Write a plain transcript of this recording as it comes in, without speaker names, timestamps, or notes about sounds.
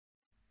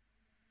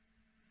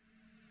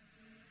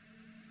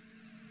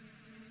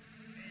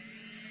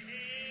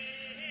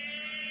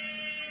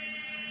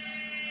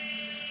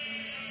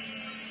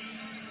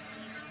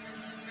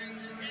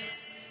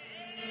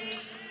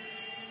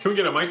Can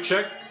we get a mic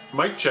check?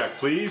 Mic check,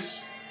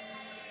 please.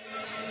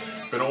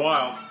 It's been a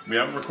while. We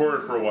haven't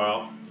recorded for a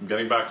while. I'm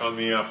getting back on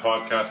the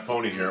podcast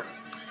pony here.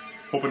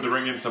 Hoping to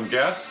bring in some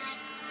guests.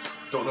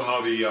 Don't know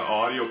how the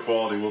audio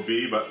quality will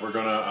be, but we're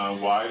going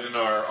to widen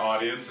our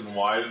audience and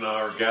widen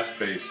our guest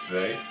base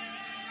today.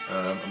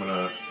 I'm going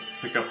to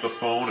pick up the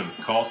phone and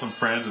call some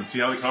friends and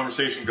see how the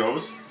conversation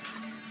goes.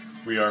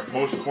 We are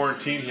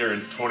post-quarantine here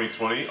in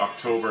 2020,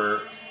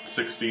 October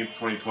 16th,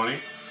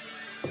 2020.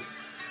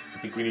 I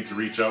think we need to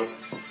reach out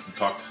and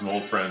talk to some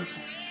old friends,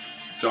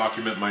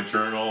 document my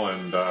journal,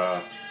 and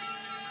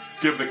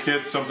give the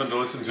kids something to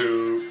listen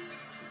to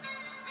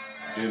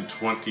in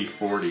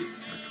 2040 or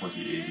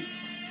 2080.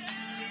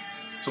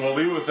 So we'll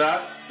leave it with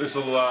that. This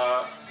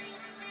will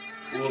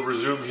we'll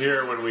resume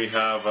here when we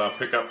have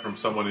pickup from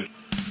someone.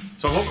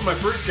 So I'm hoping my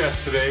first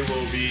guest today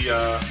will be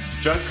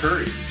Judd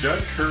Curry.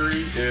 Judd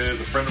Curry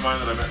is a friend of mine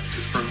that I met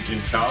in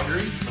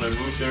Calgary when I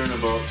moved there in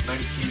about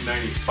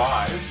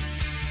 1995.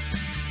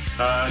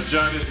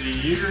 Judd is a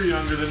year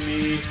younger than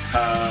me.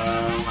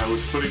 I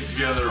was putting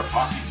together a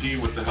hockey team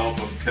with the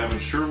help of Kevin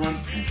Sherwin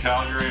in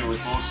Calgary, and it was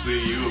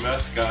mostly U of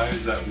S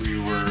guys that we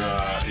were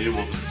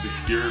able to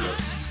secure to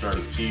start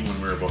a team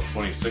when we were about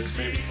 26,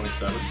 maybe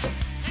 27.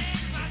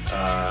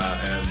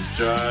 And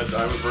Judd,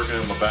 I was working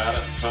in Labatt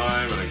at the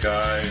time, and a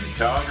guy in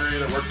Calgary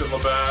that worked at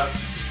Labatt,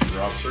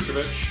 Rob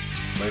Sirkovich,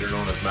 later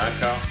known as Mad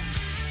Cow,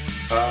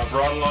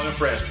 brought along a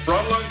friend.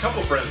 Brought along a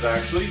couple friends,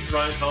 actually.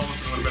 Ryan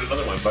Tomlinson would have been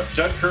another one. But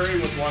Judd Curry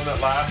was one that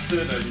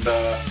lasted, and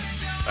I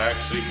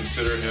actually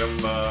consider him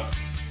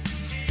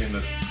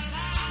in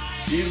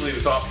easily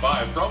the top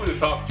 5, probably the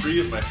top 3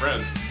 of my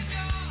friends.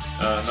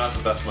 Not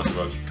that that's much of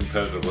a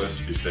competitive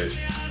list these days.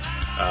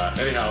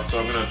 Anyhow, so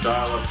I'm going to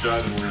dial up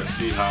Judd, and we're going to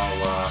see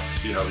how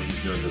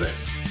he's doing today.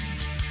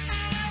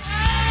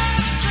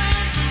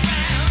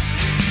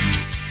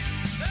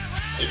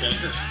 Hey,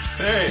 Benker.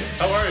 Hey,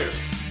 how are you?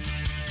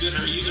 Good,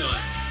 how are you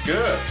doing?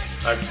 Good.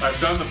 I've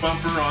done the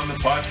bumper on the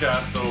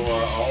podcast, so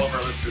all of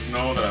our listeners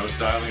know that I was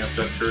dialing up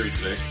Judd Curry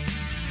today.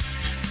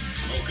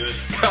 Oh, good.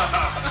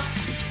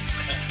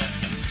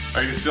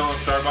 Are you still in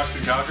Starbucks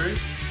in Calgary?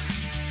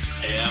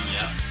 I am,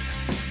 yeah.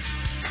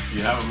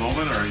 You have a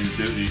moment, or are you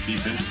busy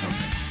deep into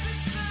something?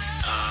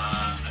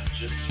 I'm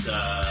just,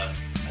 I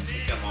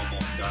think I'm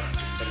almost done. I'm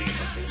just sending a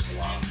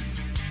proposal off.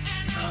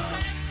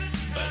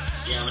 But,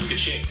 yeah, I'm in good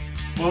shape.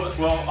 Well,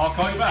 I'll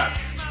call you back.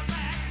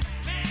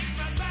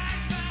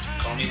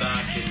 Call me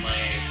back in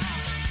like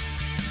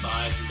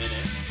 5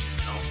 minutes.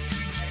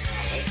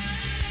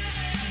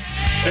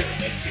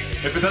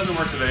 If it doesn't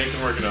work today, it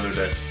can work another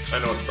day. I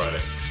know it's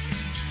Friday.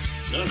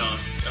 No, I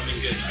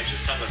mean, good. I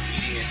just have a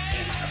meeting at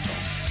 10, that's all.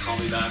 Just call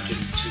me back in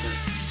 2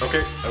 minutes.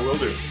 Okay, I will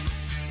do.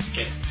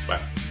 Okay.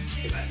 Bye.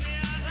 Okay, bye.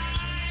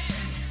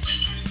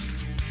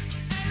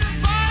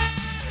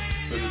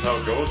 This is how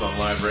it goes on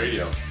live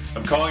radio.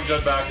 I'm calling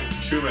Judd back in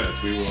 2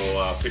 minutes. We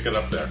will pick it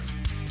up there.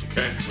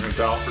 Okay, we're going to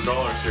dial for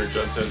dollars here.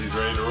 Judd says he's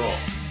ready to roll.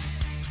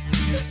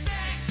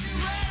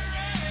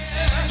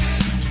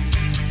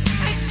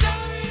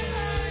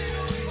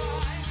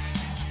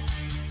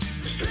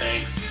 Mr.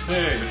 Banks.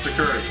 Hey, Mr.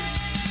 Curry.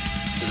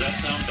 Does that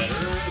sound better?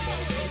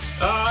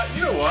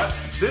 You know what?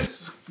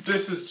 This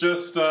is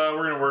just, we're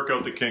going to work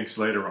out the kinks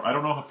later. I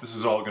don't know if this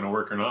is all going to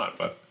work or not,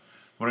 but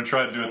I'm going to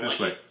try to do it this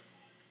way.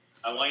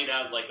 I want you to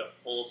have like a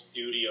full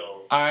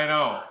studio. I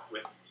know.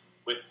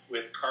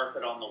 With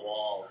carpet on the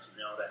walls,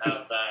 to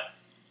have that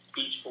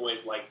Beach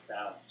Boys like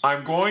sound.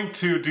 I'm going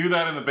to do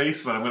that in the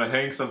basement. I'm going to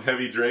hang some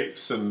heavy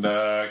drapes and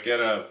get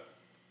a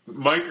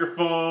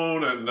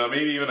microphone and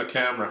maybe even a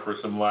camera for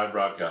some live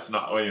broadcasts.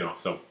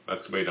 So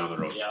that's way down the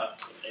road. Yeah,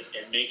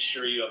 and make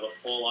sure you have a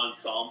full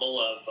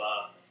ensemble of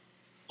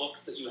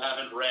books that you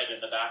haven't read in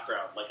the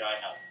background, like I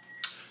have.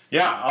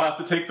 Yeah, I'll have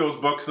to take those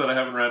books that I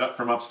haven't read up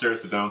from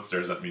upstairs to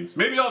downstairs. That means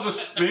maybe I'll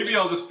just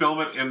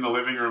film it in the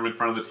living room in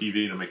front of the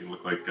TV to make it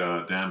look like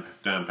Dan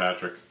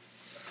Patrick.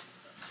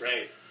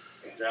 Right,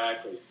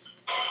 exactly.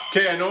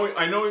 Okay, I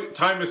know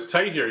time is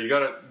tight here. Do you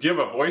have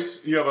a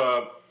voice? You have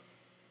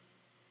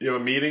a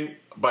meeting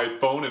by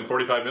phone in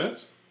 45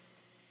 minutes?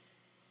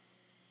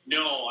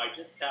 No, I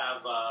just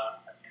have a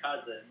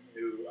cousin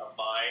of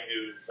mine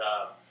who's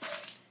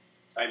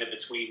kind of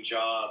between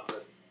jobs,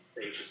 and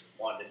they just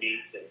wanted to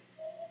meet and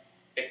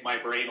pick my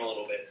brain a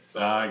little bit. So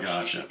I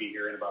gotcha. She should be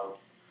here in about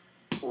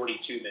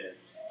 42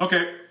 minutes.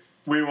 Okay,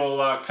 we will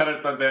cut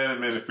it then.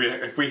 And if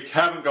we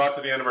haven't got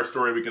to the end of our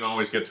story, we can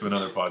always get to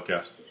another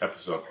podcast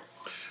episode.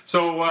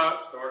 So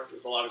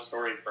there's a lot of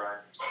stories, Brian.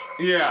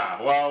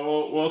 Yeah,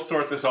 well, we'll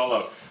sort this all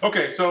out.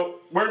 Okay,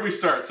 so where do we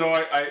start?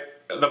 So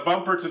the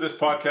bumper to this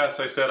podcast,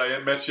 I said I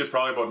met you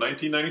probably about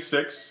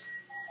 1996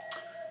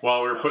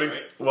 while we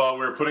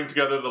were putting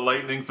together the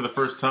Lightning for the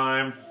first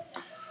time.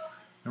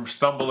 And we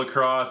stumbled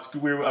across.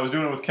 I was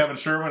doing it with Kevin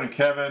Sherwin, and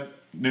Kevin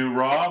knew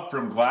Rob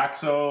from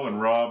Glaxo,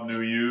 and Rob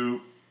knew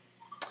you.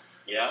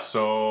 Yeah.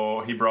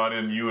 So he brought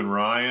in you and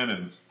Ryan,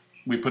 and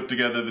we put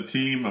together the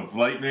team of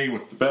Lightning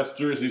with the best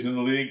jerseys in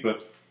the league,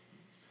 but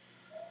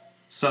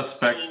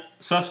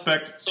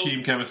suspect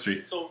team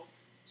chemistry. So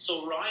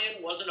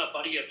Ryan wasn't a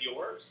buddy of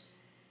yours?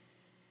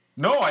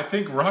 No, I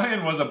think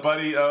Ryan was a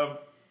buddy of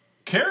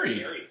Carrie.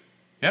 Carrie's.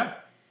 Yeah.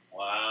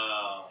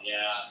 Wow.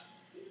 Yeah.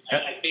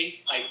 I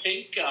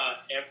think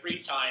every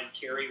time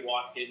Carrie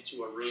walked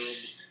into a room,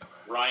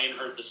 Ryan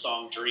heard the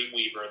song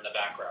Dreamweaver in the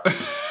background.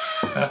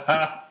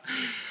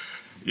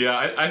 Yeah,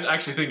 I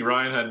actually think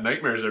Ryan had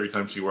nightmares every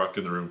time she walked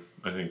in the room.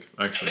 I think,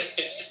 actually.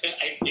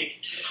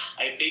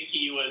 I think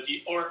he was,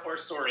 or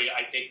sorry,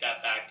 I take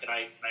that back. Can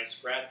I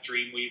scratch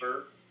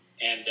Dreamweaver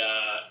and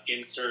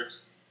insert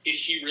 "Is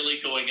She Really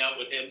Going Out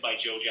with Him" by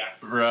Joe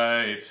Jackson?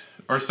 Right,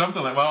 or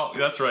something like. Well,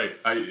 that's right.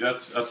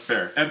 That's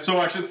fair. And so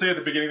I should say at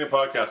the beginning of the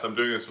podcast, I'm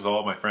doing this with all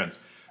of my friends.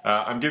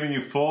 I'm giving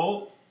you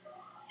full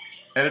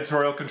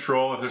editorial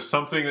control. If there's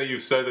something that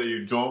you've said that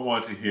you don't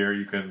want to hear,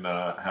 you can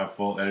have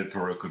full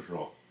editorial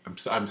control.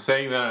 I'm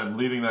saying that. I'm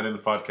leaving that in the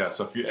podcast.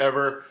 So if you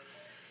ever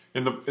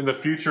in the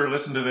future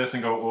listen to this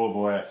and go, oh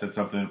boy, I said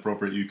something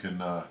inappropriate, you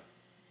can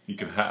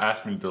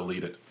ask me to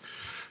delete it.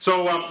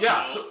 So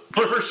yeah, so,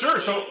 for sure.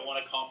 So I don't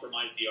want to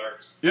compromise the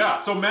arts. Yeah,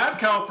 so Mad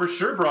Cow for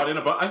sure brought in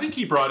I think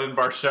he brought in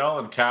Barshell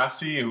and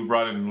Cassie, who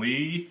brought in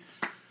Lee.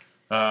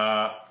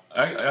 I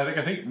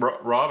think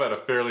Rob had a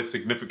fairly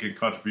significant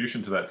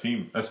contribution to that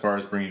team as far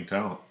as bringing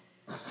talent.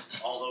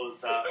 All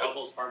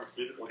those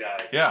pharmaceutical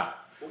guys. Yeah.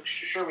 Well,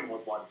 Sherman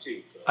was one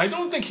too. So. I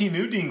don't think he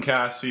knew Dean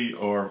Cassie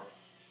or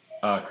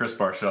Chris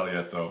Barshell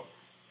yet, though.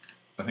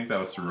 I think that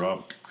was through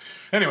Rob.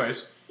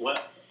 Anyways. Well,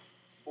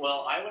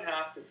 I would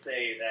have to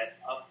say that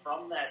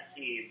from that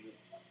team,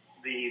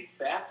 the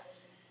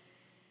best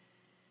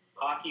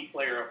hockey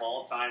player of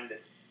all time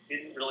that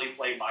didn't really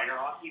play minor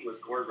hockey was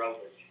Gord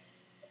Routledge.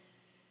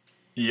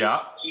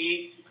 Yeah.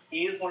 He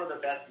is one of the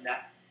best,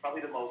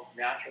 probably the most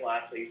natural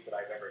athletes that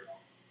I've ever known.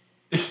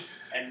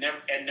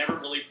 and never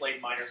really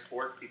played minor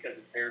sports because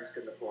his parents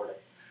couldn't afford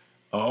it.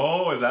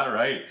 Oh, is that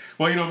right?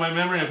 Well, my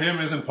memory of him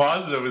isn't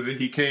positive. Is that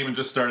he came and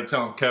just started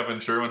telling Kevin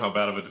Sherwin how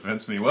bad of a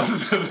defenseman he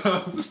was.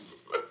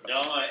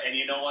 No, and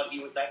you know what? He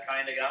was that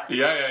kind of guy.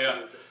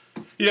 Yeah.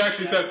 He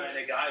actually said, kind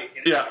of guy.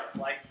 In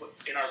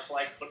our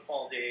flag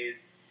football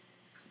days,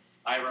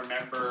 I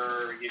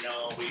remember,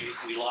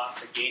 we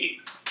lost a game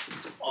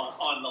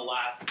on the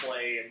last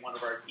play, and one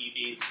of our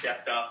TVs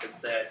stepped up and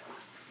said,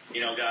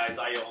 guys,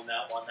 I own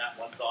that one. That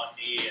one's on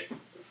me.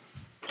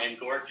 And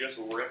Gord just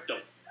ripped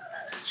him.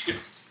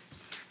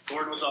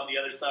 Gord was on the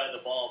other side of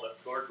the ball,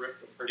 but Gord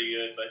ripped him pretty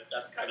good. But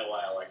that's kind of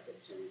why I liked him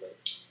too. But.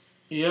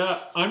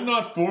 Yeah, I'm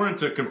not foreign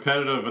to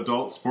competitive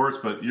adult sports,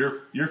 but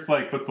your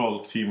flag football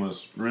team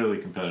was really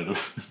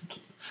competitive.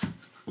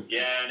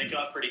 Yeah, and it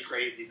got pretty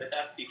crazy, but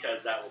that's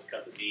because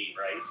of me,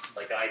 right?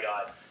 Like I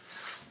got,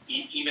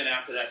 even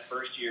after that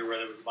first year where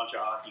there was a bunch of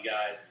hockey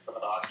guys, and some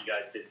of the hockey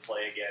guys didn't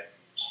play again,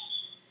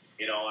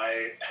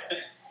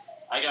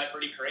 I got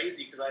pretty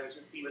crazy because I was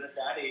just, even at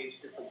that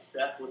age, just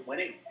obsessed with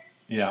winning.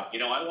 Yeah.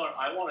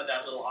 I wanted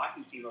that little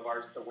hockey team of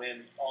ours to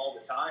win all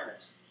the time.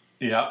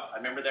 Yeah. I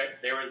remember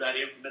there was that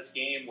infamous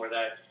game where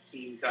that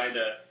team kind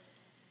of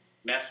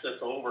messed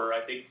us over.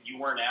 I think you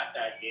weren't at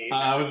that game.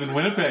 I was in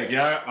Winnipeg.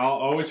 Yeah, I'll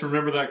always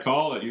remember that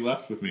call that you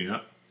left with me. Yeah.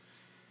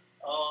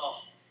 Oh,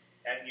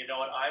 and you know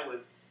what? I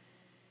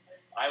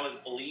was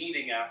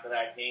bleeding after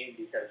that game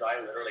because I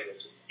literally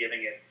was just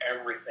giving it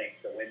everything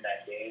to win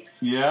that game.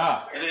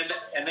 Yeah. And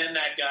then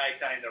that guy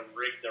kind of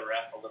rigged the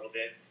ref a little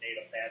bit and made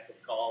a phantom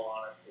call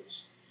on us,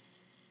 which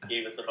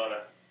gave us about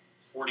a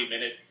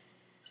 40-minute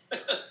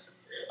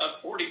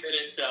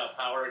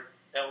power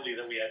penalty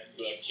that we had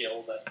to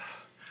kill. But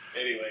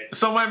anyway.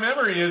 So my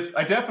memory is,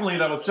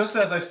 that was just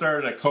as I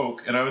started at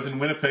Coke, and I was in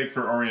Winnipeg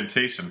for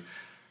orientation.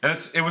 And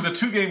it was a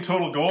 2-game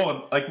total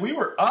goal, and we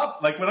were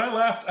up. When I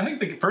left, I think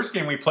the first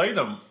game we played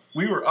them,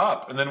 we were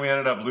up, and then we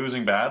ended up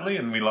losing badly,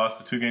 and we lost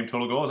the 2-game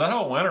total goal. Is that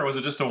how it went, or was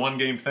it just a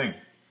 1-game thing?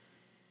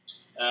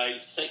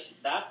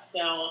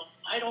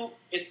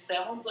 It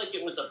sounds like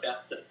it was a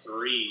best of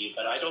 3,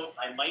 but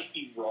I might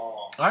be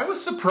wrong. I was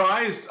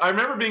surprised. I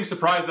remember being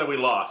surprised that we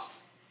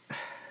lost.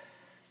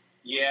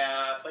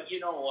 Yeah, but you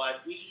know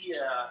what?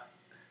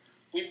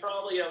 We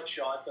probably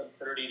outshot them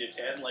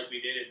 30-10 like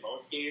we did in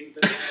most games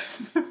in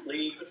the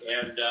league,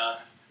 and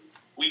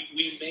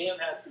we may have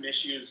had some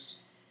issues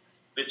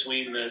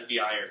between the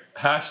iron.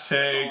 Hashtag.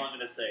 That's all I'm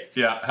going to say.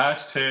 Yeah,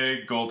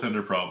 hashtag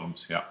goaltender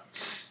problems. Yeah.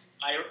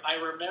 I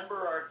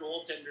remember our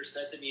goaltender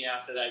said to me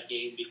after that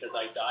game, because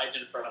I dived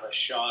in front of a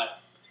shot,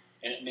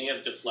 and it may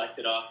have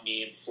deflected off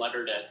me and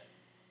fluttered at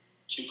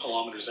 2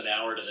 kilometers an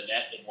hour to the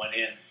net and went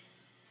in.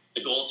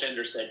 The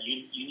goaltender said,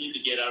 you need to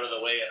get out of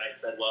the way. And I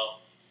said, well,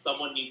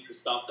 someone needs to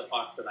stop the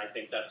pucks. And I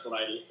think that's when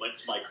I went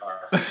to my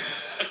car.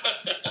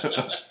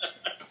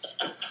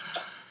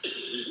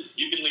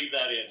 You can leave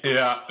that in.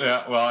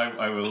 Yeah. Well,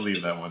 I will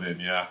leave that one in,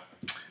 yeah.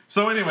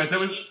 So anyways, it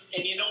was...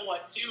 And you know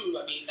what, too?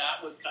 I mean,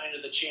 that was kind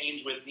of the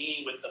change with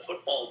me with the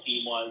football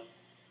team was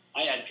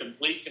I had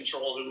complete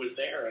control who was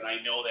there. And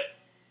I know that,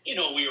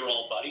 we were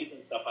all buddies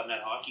and stuff on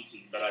that hockey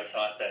team. But I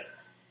thought that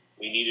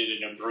we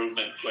needed an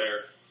improvement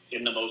where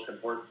in the most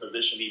important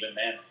position even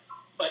then.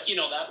 But,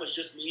 that was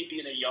just me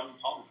being a young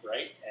punk,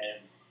 right?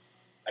 And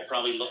I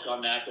probably look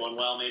on that going,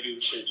 well, maybe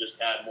we should have just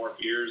had more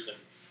beers and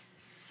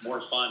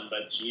more fun.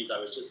 But geez, I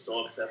was just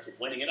so obsessed with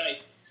winning, and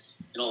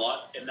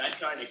that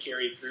kind of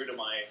carried through to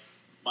my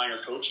minor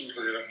coaching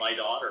career with my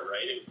daughter.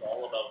 Right, it was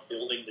all about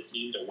building the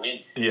team to win.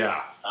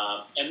 Yeah,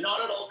 and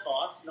not at all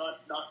costs,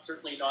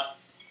 certainly not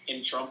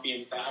in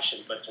Trumpian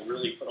fashion, but to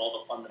really put all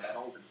the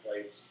fundamentals in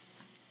place.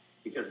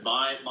 Because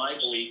my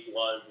belief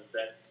was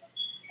that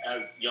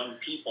as young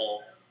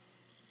people,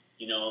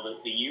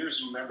 the years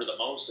you remember the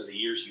most are the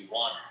years you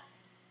won.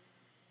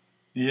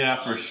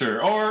 Yeah, for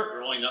sure. Or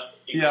growing up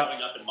in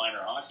minor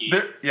hockey.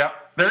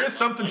 There is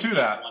something to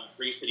that. Won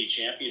 3 city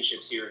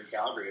championships here in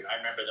Calgary, and I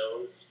remember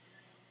those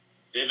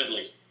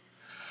vividly.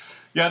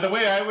 Yeah, the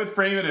way I would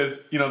frame it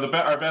is,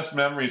 our best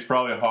memories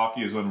probably of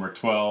hockey is when we're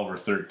 12 or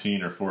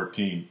 13 or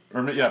 14.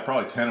 Or,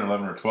 probably 10 or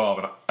 11 or 12.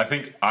 And I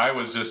think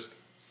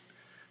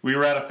we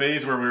were at a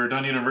phase where we were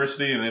done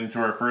university and into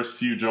our first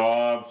few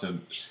jobs.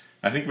 And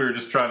I think we were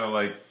just trying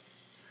to,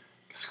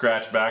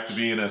 scratch back to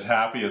being as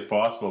happy as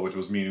possible, which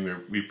was meaning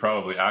we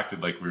probably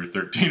acted like we were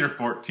 13 or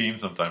 14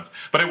 sometimes.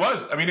 But it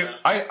was,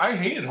 I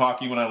hated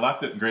hockey when I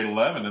left it in grade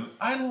 11, and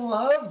I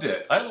loved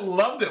it. I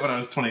loved it when I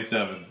was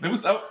 27. It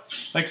was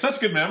such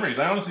good memories.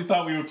 I honestly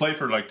thought we would play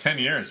for 10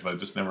 years, but it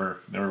just never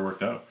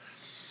worked out.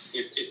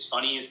 It's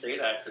funny you say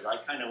that, because I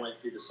kind of went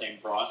through the same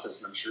process,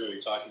 and I'm sure we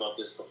talked about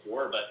this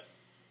before, but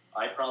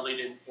I probably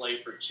didn't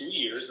play for 2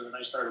 years, and then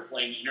I started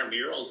playing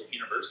intramurals at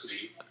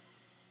university.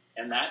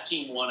 And that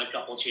team won a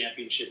couple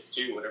championships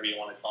too, whatever you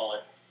want to call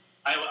it.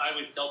 I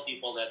always tell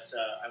people that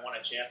I won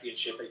a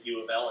championship at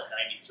U of L in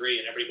 '93,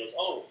 and everybody goes,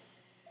 "Oh,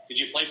 did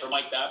you play for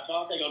Mike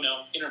Babcock?" I go,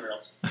 "No,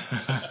 intramurals."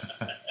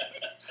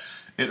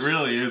 It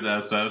really is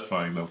as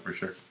satisfying, though, for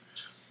sure.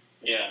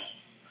 Yeah.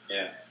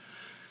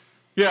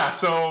 Yeah,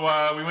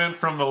 so we went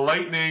from the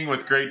Lightning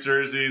with great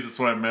jerseys. That's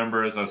what I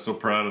remember, as I was so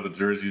proud of the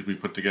jerseys we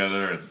put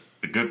together and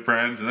the good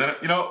friends. And then,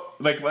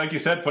 like you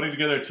said, putting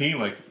together a team,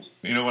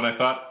 when I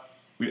thought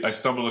I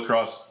stumbled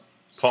across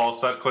Paul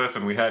Sutcliffe,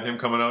 and we had him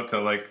coming out to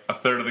a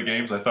third of the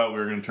games. I thought we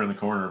were going to turn the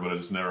corner, but it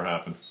just never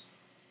happened.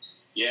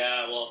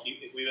 Yeah, well,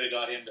 if we would have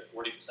got him to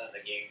 40% of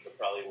the games, it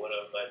probably would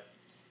have.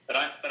 But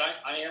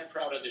I am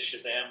proud of the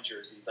Shazam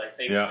jerseys. I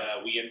think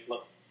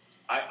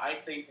I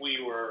think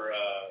we were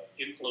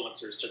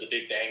influencers to the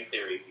Big Bang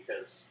Theory,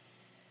 because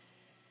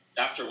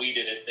after we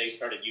did it, they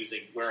started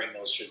wearing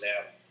those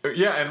Shazam.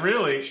 Yeah, and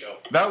really,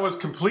 that was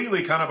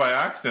completely kind of by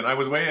accident.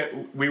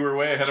 We were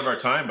way ahead of our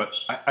time, but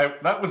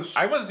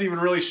I wasn't even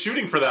really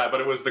shooting for that, but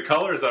it was the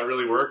colors that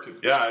really worked.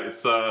 Yeah,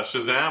 it's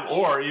Shazam,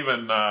 or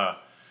even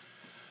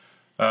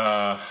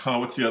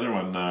what's the other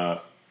one?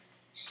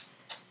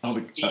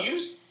 Do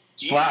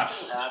you Flash.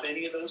 still have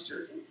any of those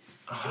jerseys?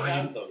 Who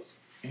has those?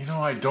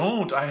 I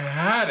don't. I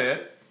had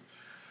it,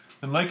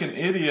 and like an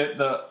idiot,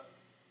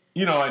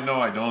 I know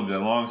I don't. The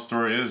long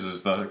story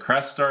is the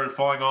crest started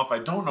falling off. I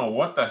don't know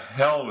what the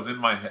hell was in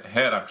my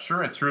head. I'm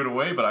sure I threw it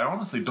away, but I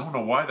honestly don't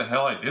know why the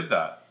hell I did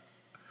that.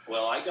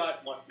 Well, I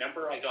got one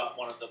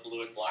of the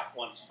blue and black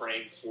ones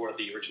framed for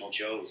the original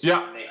Joes.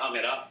 Yeah. And they hung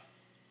it up.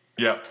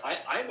 Yeah.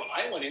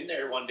 I went in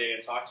there one day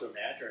and talked to a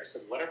manager, and I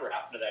said, "Whatever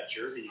happened to that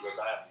jersey?" He goes,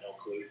 "I have no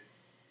clue."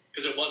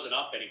 Because it wasn't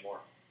up anymore.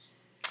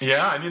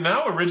 Yeah,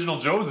 now Original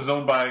Joe's is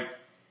owned by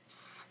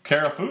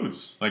Cara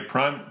Foods,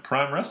 Prime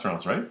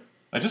Restaurants, right?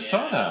 I just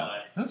saw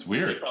that. That's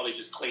weird. They probably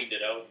just cleaned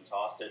it out and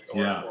tossed it,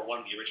 or one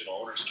of the original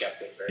owners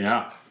kept it.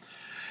 Right?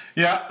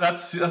 Yeah,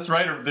 that's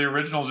right. The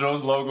Original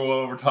Joe's logo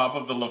over top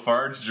of the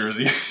Lafarge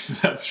jersey.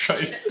 That's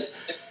right.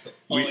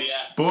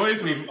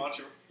 Boys, remember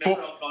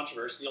how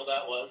controversial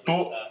that was?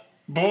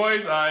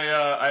 Boys,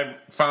 I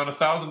found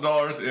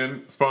 $1,000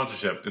 in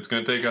sponsorship. It's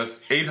going to take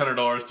us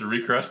 $800 to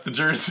recrest the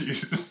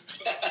jerseys.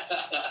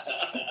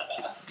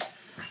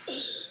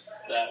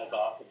 That was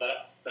awesome.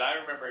 But I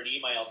remember an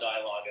email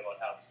dialogue about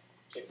how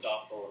ticked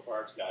off the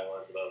Lafarge guy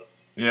was about.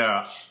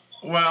 Yeah.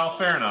 Well,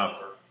 fair enough.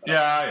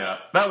 Yeah.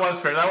 That was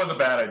fair. That was a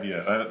bad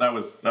idea. That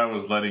was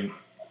letting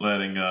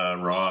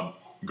Rob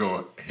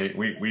go. Hey,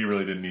 we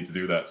really didn't need to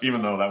do that,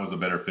 even though that was a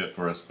better fit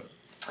for us. But.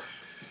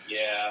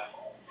 Yeah.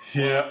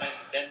 Yeah. Well,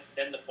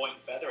 then the Point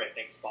and Feather, I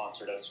think,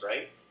 sponsored us,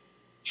 right?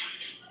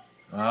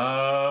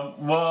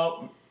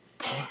 Well,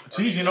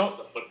 geez, it was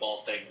a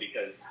football thing,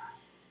 because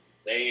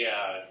they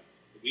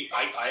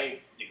I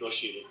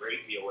negotiated a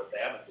great deal with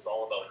them. It was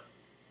all about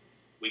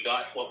we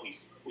got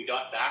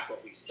back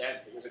what we spent.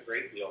 It was a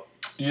great deal.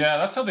 Yeah,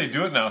 that's how they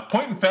do it now.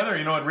 Point and Feather,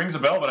 it rings a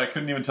bell, but I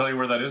couldn't even tell you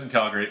where that is in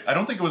Calgary. I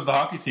don't think it was the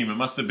hockey team. It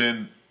must have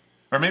been,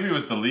 or maybe it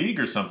was the league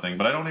or something,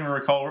 but I don't even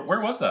recall.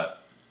 Where was that?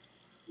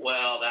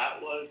 Well,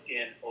 that was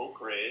in Oak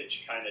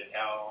Ridge, kind of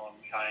down,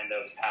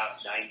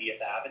 past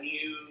 90th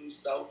Avenue,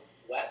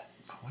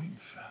 southwest. Point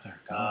and Feather.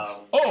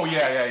 Oh,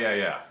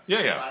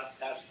 yeah.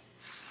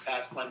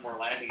 Past Glenmore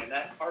Landing, and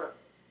that part of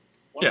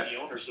one of the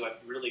owners who I've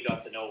really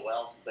got to know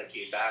well since I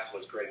came back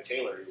was Greg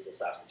Taylor, who's a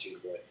Saskatoon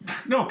boy.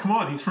 No, come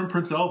on, he's from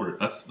Prince Albert.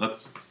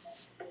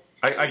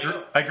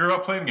 I grew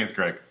up playing against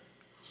Greg.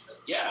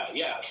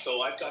 Yeah.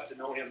 So I've got to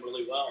know him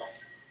really well.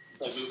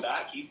 Since I moved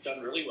back, he's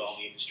done really well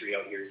in the industry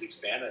out here. He's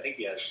expanded. I think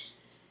he has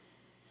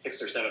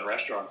 6 or 7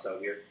 restaurants out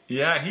here.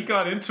 Yeah, he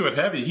got into it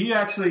heavy. He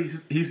actually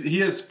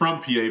he is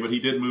from PA, but he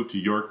did move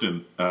to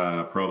Yorkton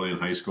probably in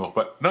high school.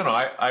 But no,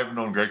 I've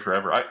known Greg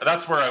forever.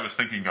 That's where I was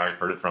thinking I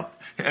heard it from.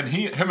 And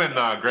him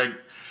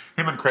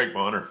and Craig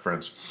Vaughn are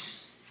friends.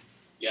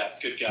 Yeah,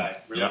 good guy.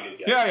 Really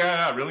good guy.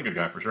 Yeah, really good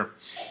guy for sure.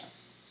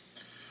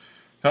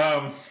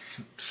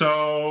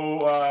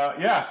 So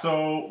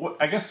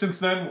I guess since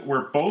then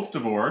we're both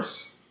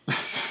divorced.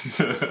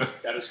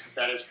 That is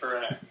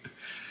correct.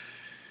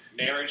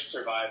 Marriage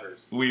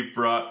survivors. We've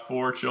brought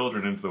 4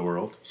 children into the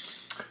world.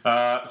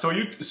 So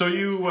you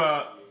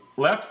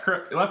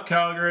left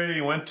Calgary.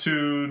 You went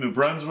to New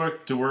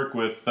Brunswick to work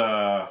with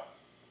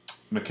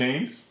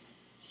McCain's.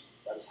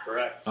 That is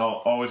correct.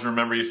 I'll always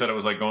remember you said it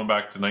was like going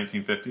back to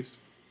 1950s.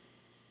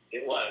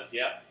 It was,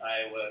 yeah.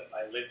 I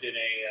lived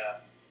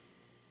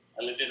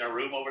in a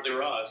room over the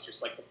Ross,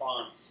 just like the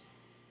Fonz.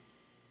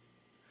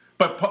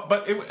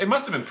 But it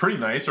must have been pretty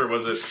nice, or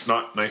was it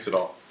not nice at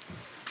all?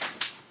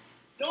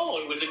 No,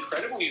 it was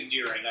incredibly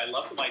endearing. I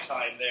loved my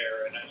time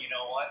there, and you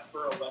know what?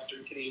 For a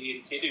Western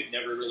Canadian kid who'd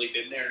never really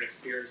been there and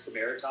experienced the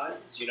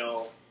Maritimes, you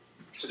know,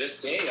 to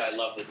this day, I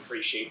love and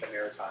appreciate the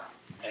Maritime.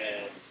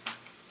 And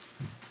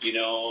you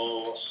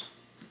know,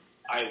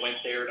 I went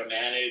there to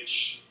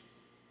manage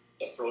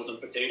the frozen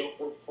potato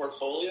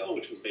portfolio,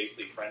 which was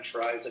basically French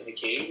fries and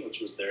McCain,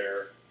 which was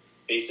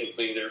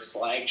basically their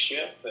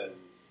flagship. And,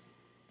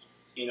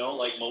 you know,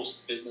 like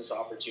most business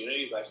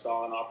opportunities, I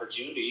saw an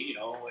opportunity, you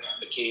know, with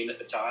McCain at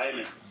the time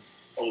in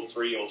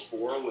 03,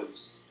 04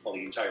 the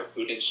entire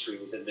food industry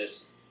was in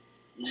this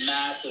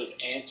massive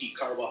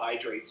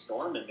anti-carbohydrate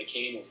storm, and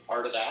McCain was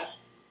part of that.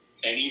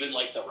 And even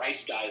like the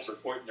rice guys were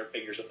pointing their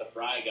fingers at the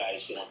fry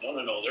guys,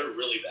 going, no, they're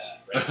really bad,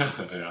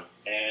 right? Yeah.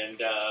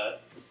 And,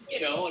 you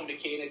know, and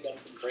McCain had done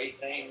some great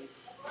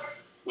things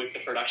with the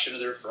production of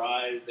their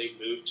fries. They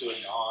moved to a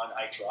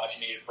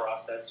non-hydrogenated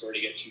process, sort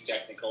of get too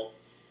technical.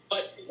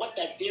 But what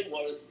that did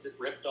was it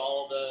ripped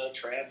all the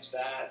trans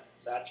fats,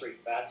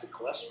 saturated fats, and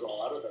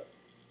cholesterol out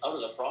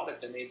of the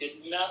product, and they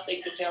did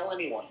nothing to tell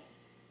anyone.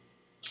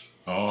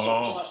 Oh.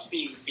 So plus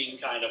being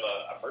kind of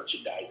a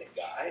merchandising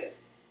guy and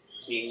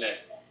seeing that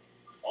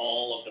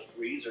all of the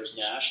freezers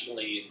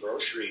nationally in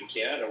grocery in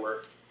Canada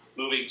were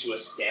moving to a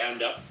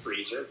stand-up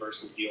freezer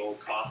versus the old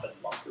coffin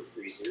bunker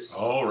freezers.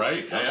 Oh,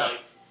 right. Yeah.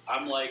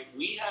 I'm like,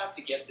 we have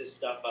to get this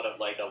stuff out of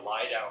like a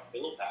lie-down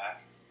pillow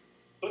pack,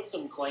 put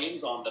some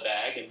claims on the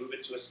bag, and move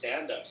it to a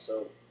stand-up.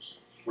 So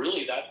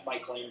really, that's my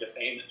claim to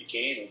fame at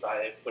McCain, is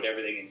I put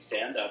everything in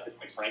stand-up, and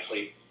quite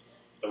frankly,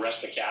 the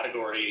rest of the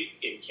category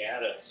in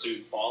Canada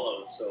soon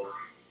followed. So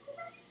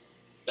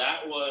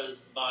that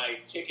was my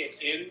ticket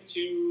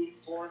into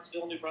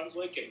Florenceville, New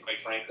Brunswick, and quite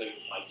frankly, it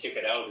was my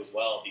ticket out as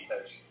well,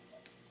 because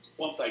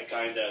once I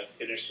kind of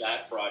finished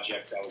that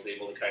project, I was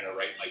able to kind of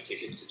write my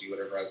ticket to do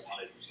whatever I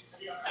wanted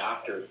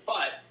after.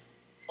 But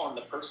on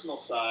the personal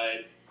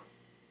side,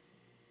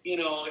 you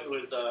know, it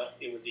was a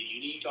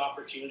unique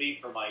opportunity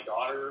for my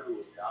daughter, who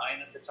was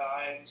 9 at the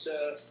time,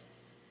 to,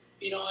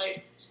 you know,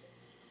 I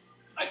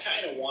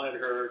kind of wanted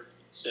her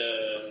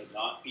to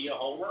not be a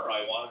homer.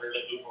 I wanted her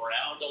to move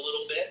around a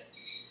little bit.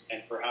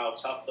 And for how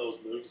tough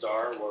those moves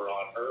were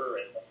on her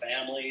and the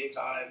family at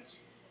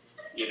times,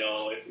 you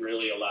know, it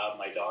really allowed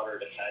my daughter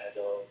to kind of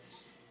go,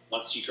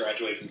 once she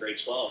graduated from grade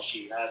 12,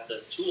 she had the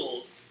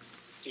tools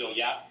to go,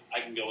 yeah, I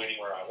can go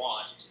anywhere I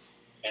want,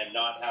 and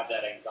not have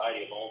that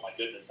anxiety of, oh my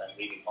goodness, I'm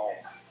leaving home.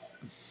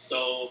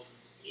 So,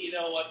 you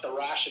know what, the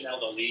rationale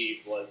to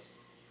leave was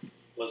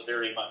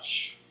very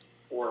much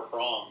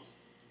 4-pronged.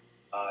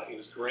 It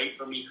was great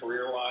for me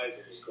career-wise.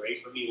 It was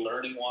great for me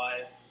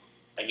learning-wise.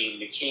 I mean,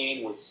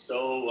 McCain was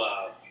so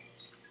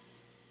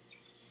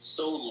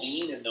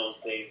lean in those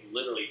days,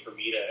 literally, for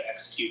me to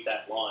execute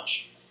that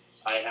launch.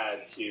 I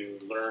had to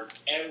learn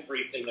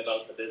everything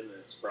about the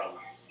business, from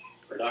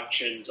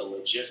production to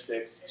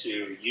logistics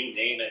to you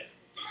name it,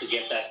 to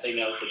get that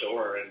thing out the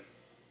door. And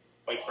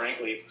quite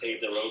frankly, it's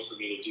paved the road for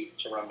me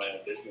to run my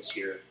own business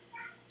here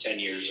 10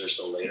 years or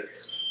so later.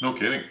 No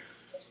kidding.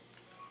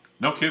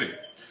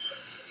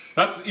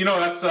 That's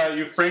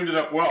you framed it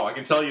up well. I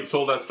can tell you've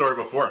told that story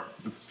before.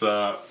 That's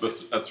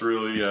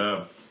really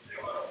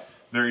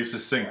very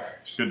succinct.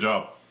 Good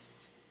job.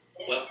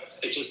 Well,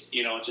 it just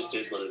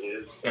is what it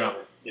is. So, yeah.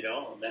 You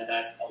know, and then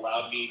that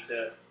allowed me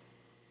to,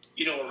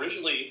 you know,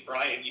 originally,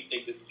 Brian, you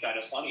think this is kind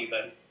of funny,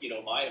 but, you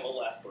know, my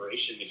whole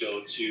aspiration to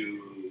go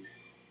to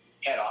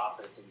head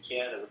office in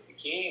Canada with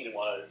McCain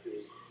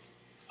is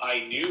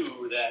I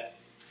knew that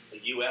the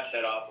U.S.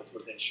 head office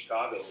was in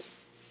Chicago.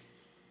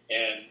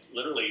 And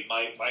literally,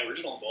 my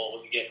original goal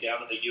was to get down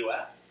to the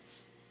U.S.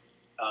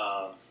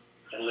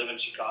 And live in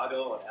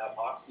Chicago and have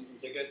Hawks season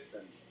tickets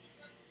and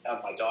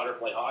have my daughter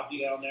play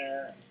hockey down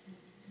there.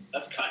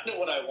 That's kind of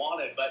what I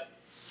wanted. But,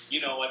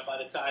 you know, by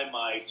the time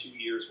my 2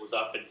 years was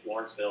up in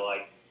Florenceville,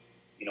 I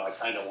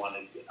kind of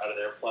wanted to get out of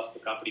there. Plus, the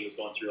company was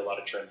going through a lot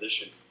of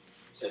transition.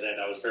 So then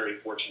I was very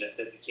fortunate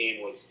that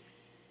McCain was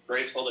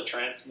graceful to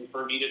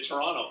transfer me to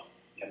Toronto.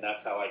 And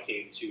that's how I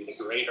came to the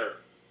greater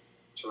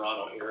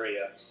Toronto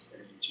area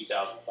in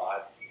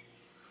 2005.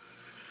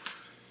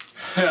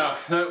 Yeah,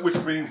 which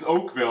means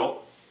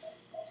Oakville.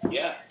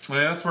 Yeah.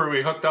 Yeah, that's where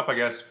we hooked up, I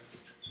guess.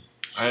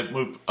 I had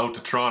moved out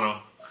to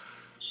Toronto.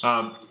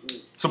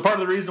 So part of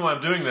the reason why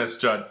I'm doing this,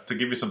 Judd, to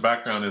give you some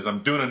background, is I'm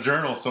doing a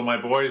journal. So my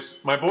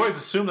boys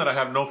assume that I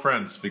have no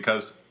friends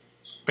because,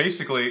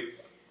 basically,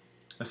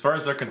 as far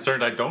as they're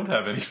concerned, I don't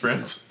have any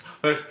friends.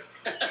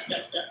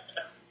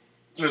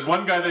 There's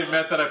one guy they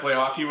met that I play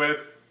hockey with.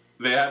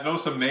 They know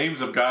some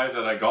names of guys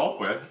that I golf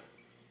with,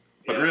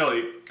 but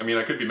really, I mean,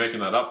 I could be making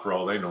that up for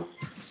all they know.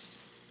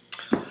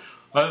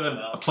 Other than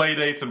play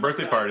dates and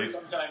birthday parties.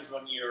 Sometimes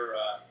when you're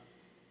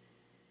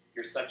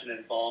such an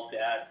involved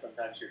dad,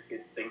 sometimes your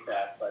kids think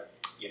that, but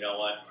you know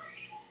what?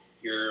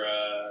 You're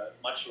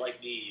much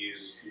like me.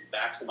 You've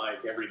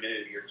maximized every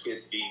minute of your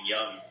kids being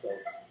young, so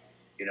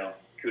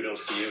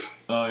kudos to you.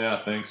 Oh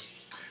yeah, thanks.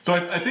 So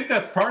I think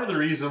that's part of the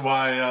reason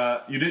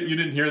why you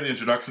didn't hear the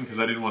introduction because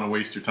I didn't want to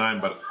waste your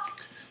time, but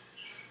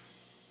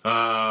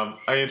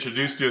I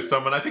introduced you as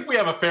someone. I think we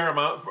have a fair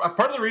amount.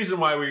 Part of the reason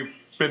why we've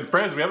been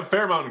friends, we have a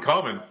fair amount in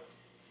common.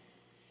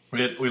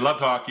 We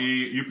loved hockey.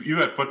 You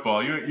had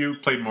football. You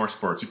played more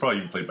sports. You probably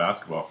even played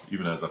basketball,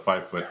 even as a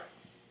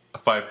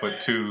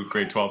 5'2"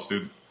 grade 12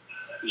 student.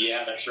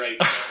 Yeah, that's right.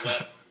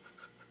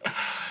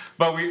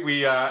 But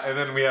we and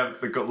then we have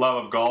the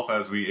love of golf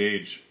as we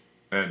age,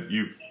 and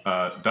you've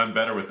done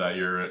better with that.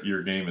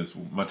 Your game is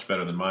much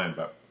better than mine.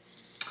 But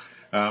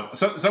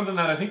something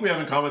that I think we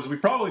have in common is we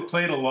probably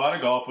played a lot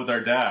of golf with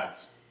our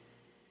dads.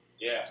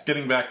 Yeah.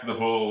 Getting back to the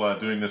whole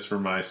doing this for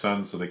my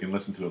sons so they can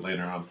listen to it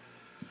later on.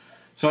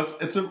 So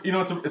it's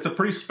a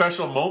pretty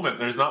special moment.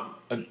 There's not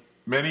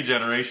many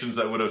generations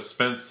that would have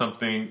spent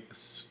something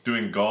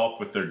doing golf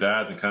with their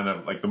dads, and kind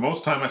of like the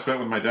most time I spent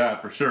with my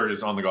dad for sure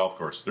is on the golf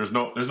course. There's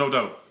no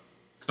doubt.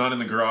 It's not in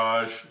the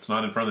garage. It's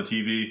not in front of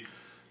the TV.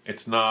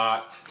 It's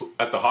not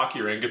at the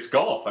hockey rink. It's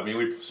golf. I mean,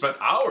 we spent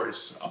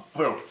hours,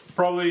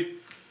 probably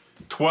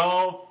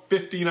 12,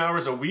 15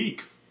 hours a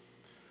week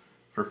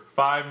for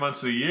 5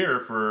 months a year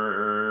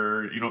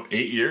for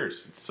 8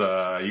 years. It's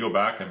you go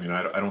back. I mean,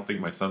 I don't think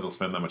my sons will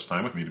spend that much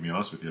time with me, to be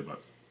honest with you.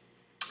 But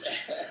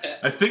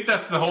I think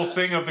that's the whole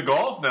thing of the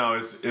golf now.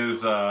 It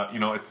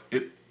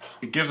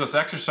gives us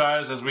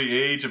exercise as we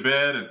age a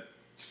bit, and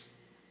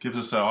gives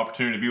us an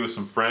opportunity to be with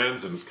some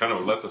friends, and kind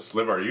of lets us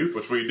live our youth,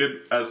 which we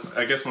did as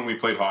I guess when we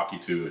played hockey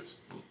too. It's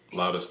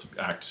allowed us to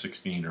act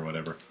 16 or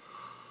whatever.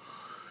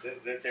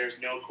 There's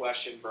no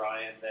question,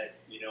 Brian, that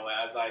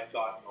as I've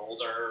gotten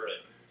older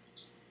and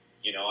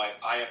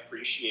I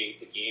appreciate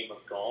the game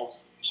of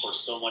golf for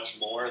so much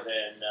more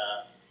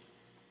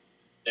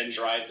than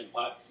drives and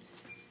putts.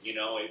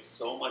 It's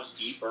so much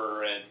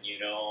deeper, and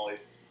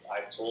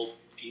I've told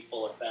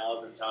people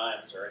 1,000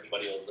 times, or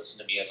anybody will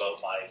listen to me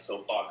about my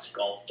soapbox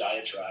golf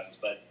diatribes,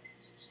 but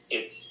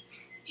it's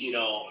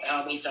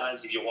how many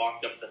times have you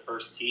walked up the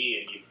first tee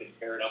and you've been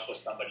paired up with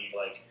somebody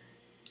like,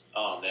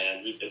 oh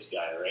man, who's this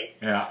guy, right?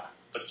 Yeah.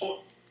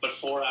 But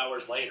 4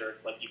 hours later,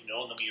 it's like you've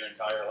known them your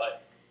entire life.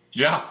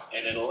 Yeah.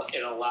 And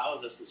it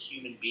allows us as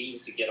human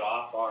beings to get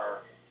off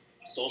our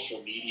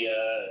social media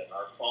and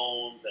our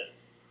phones and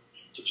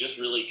to just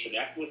really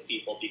connect with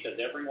people, because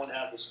everyone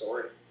has a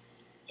story.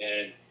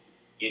 And,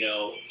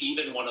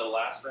 even one of the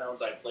last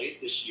rounds I played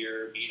this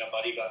year, me and a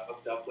buddy got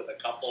hooked up with a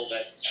couple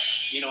that,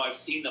 I've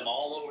seen them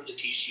all over the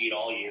tee sheet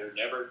all year,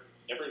 never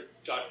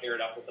got paired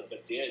up with them,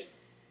 but did.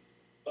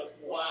 But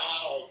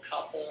wow,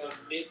 couple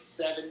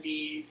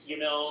mid-70s,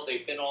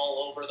 they've been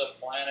all over the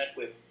planet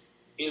with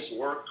his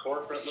work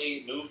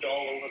corporately, moved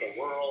all over the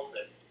world,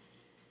 and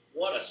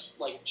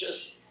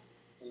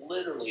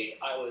literally,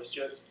 I was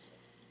just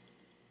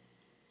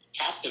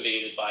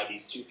captivated by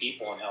these two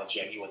people and how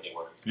genuine they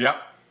were.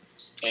 Yep.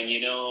 And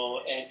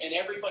and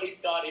everybody's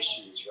got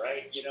issues,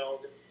 right?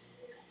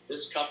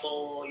 This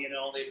couple,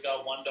 they've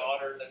got one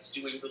daughter that's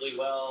doing really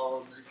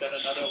well, and they've got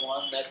another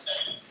one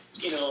that's,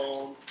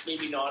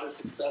 maybe not as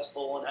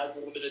successful and has a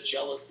little bit of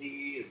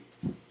jealousy.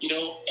 And,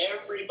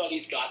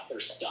 everybody's got their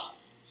stuff,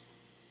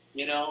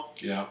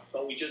 Yeah.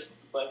 But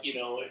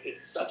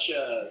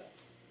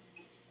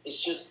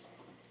it's just,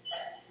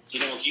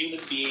 human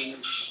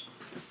beings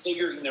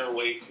figuring their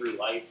way through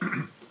life,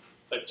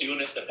 but doing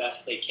it the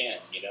best they can,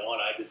 and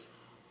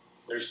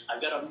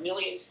I've got a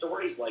million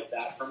stories like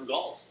that from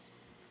golf.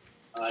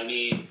 I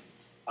mean,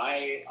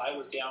 I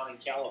was down in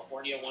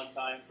California one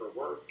time for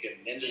work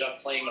and ended up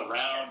playing a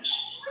round,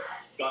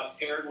 got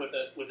paired with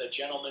a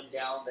gentleman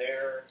down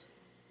there.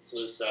 This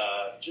was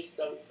just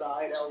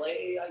outside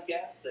LA, I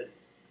guess, and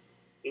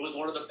it was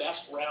one of the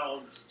best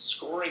rounds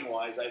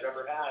scoring-wise I've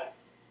ever had.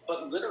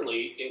 But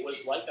literally, it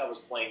was like I was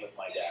playing with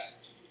my dad.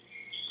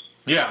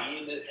 Yeah.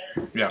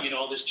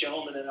 This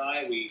gentleman and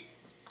I, we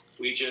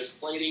just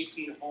played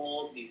 18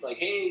 holes, and he's like,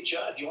 "Hey,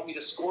 Judd, you want me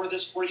to score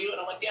this for you?"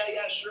 And I'm like,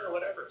 yeah, sure,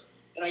 whatever.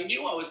 And I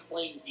knew I was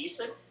playing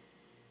decent,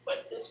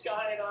 but this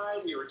guy and I,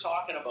 we were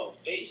talking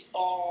about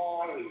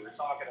baseball, we were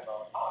talking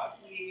about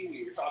hockey,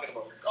 we were talking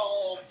about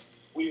golf,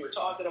 we were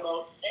talking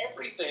about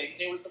everything.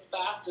 And it was the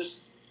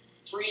fastest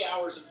 3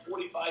 hours and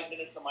 45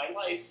 minutes of my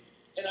life,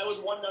 and I was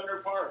 1 under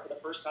par for the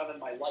first time in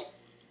my life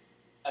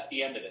at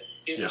the end of it.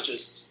 It was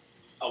just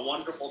a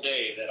wonderful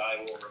day that I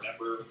will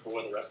remember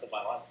for the rest of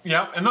my life.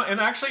 Yeah, and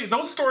actually,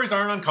 those stories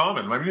aren't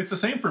uncommon. I mean, it's the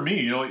same for me.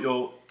 You know,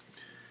 you'll,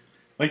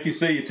 like you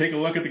say, you take a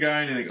look at the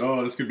guy and you think,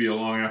 oh, this could be a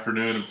long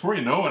afternoon. And before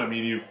you know it, I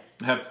mean, you've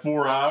had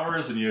 4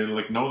 hours and you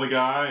like know the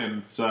guy. And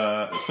it's,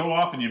 so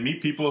often you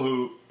meet people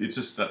who it's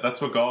just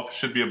that's what golf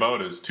should be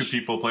about: is two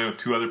people playing with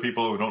two other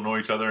people who don't know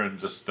each other and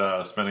just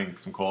spending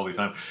some quality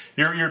time.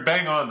 You're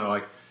bang on though.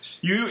 Like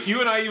you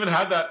and I even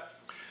had that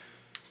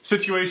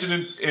situation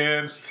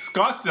in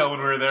Scottsdale when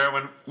we were there,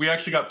 when we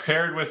actually got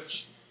paired with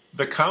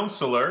the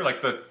counselor,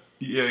 like the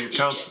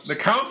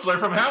counselor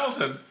from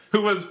Hamilton,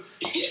 who was,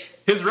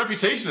 his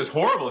reputation is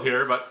horrible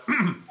here, but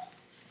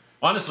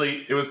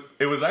honestly,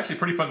 it was actually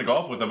pretty fun to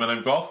golf with him, and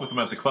I've golfed with him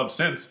at the club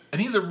since,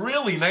 and he's a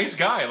really nice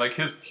guy. Like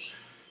his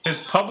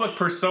public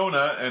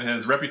persona and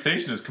his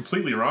reputation is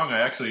completely wrong.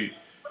 I actually,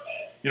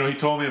 you know, he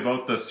told me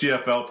about the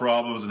CFL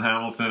problems in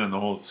Hamilton and the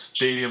whole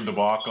stadium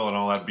debacle and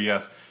all that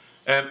BS,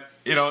 and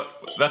you know,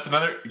 that's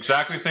another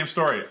exactly the same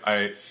story.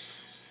 I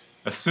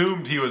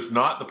assumed he was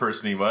not the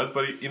person he was,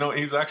 but he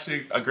was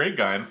actually a great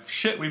guy. And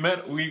shit, we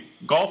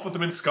golfed with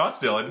him in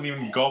Scottsdale. I didn't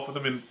even golf with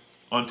him in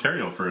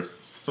Ontario first.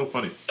 It's so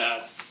funny.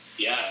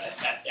 Yeah,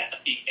 at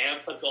the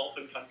Ampa Golf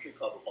and Country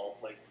Club of all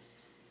places.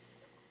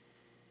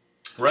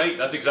 Right,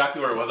 that's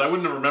exactly where it was. I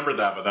wouldn't have remembered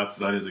that, but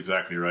that is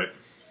exactly right.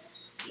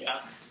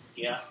 Yeah.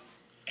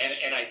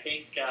 And I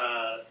think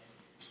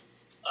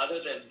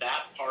other than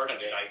that part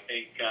of it, I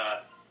think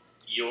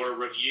your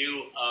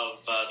review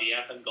of the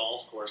Ampa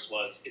golf course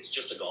was, it's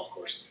just a golf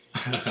course.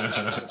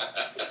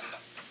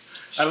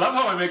 I love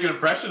how I make an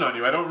impression on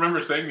you. I don't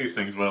remember saying these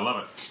things, but I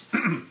love it.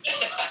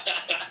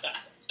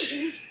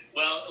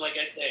 Well, like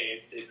I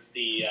say, it's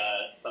the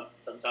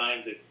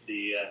sometimes it's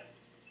the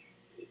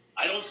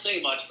I don't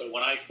say much, but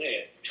when I say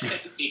it,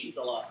 it means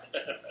a lot.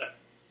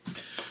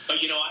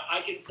 But you know,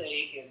 I can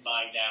say in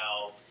my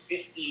now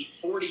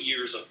 40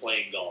 years of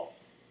playing golf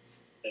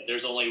that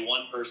there's only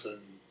one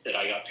person that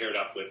I got paired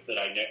up with that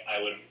I'm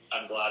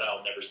glad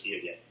I'll never see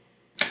again.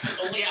 It's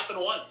only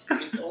happened once.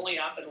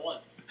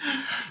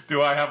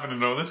 Do I happen to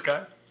know this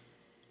guy?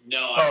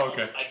 No.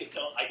 Okay. I could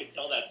tell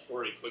that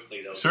story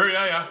quickly though. Sure.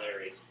 Yeah.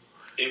 Hilarious.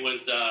 It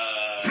was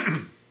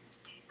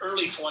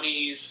early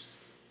 20s.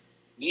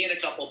 Me and a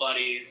couple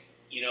buddies.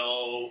 You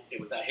know, it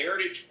was at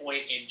Heritage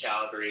Point in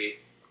Calgary.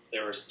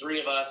 There was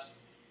 3 of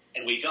us,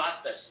 and we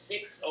got the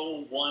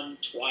 6:01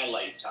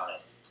 twilight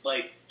time,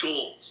 like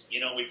gold. You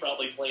know, we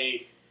probably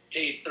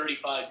paid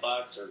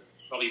 $35, or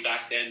probably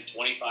back then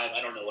 25.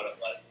 I don't know what it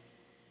was.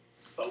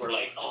 But we're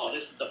like, oh,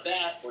 this is the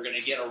best. We're going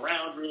to get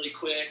around really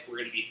quick. We're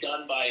going to be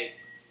done by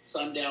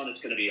sundown.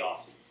 It's going to be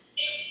awesome.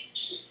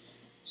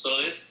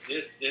 So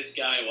this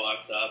guy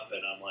walks up,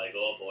 and I'm like,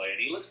 oh boy. And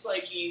he looks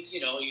like he's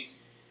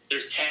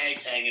there's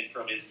tags hanging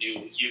from his new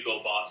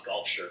Hugo Boss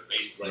golf shirt. Right?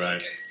 He's like, right.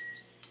 Okay.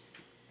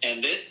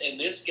 And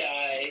this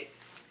guy,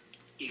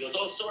 he goes,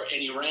 oh, sorry.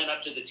 And he ran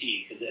up to the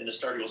tee, because in the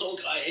start, he goes, oh,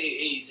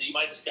 hey, do you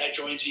mind this guy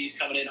joins you? He's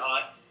coming in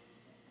hot.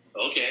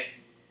 Okay.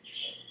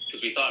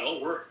 Because we thought, oh,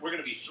 we're going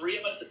to be 3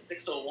 of us at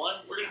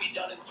 6:01. We're going to be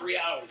done in 3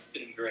 hours. It's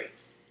going to be great.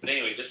 But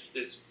anyway,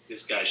 this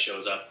guy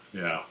shows up.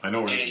 Yeah, I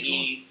know where this is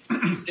going.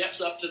 And he steps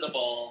up to the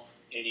ball,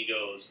 and he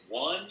goes,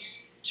 1,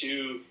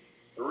 2,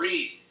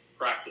 3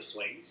 practice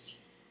swings.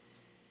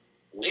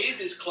 Lays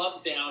his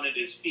clubs down at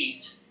his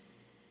feet.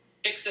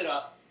 Picks it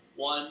up.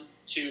 1,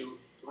 2,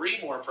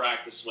 3 more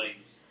practice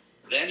swings.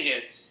 Then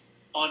hits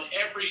on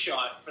every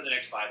shot for the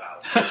next 5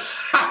 hours.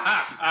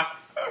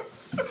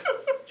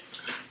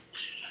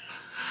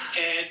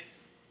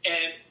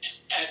 And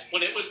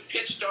when it was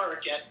pitch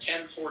dark at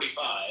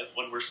 10:45,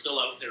 when we're still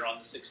out there on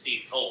the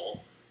 16th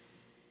hole,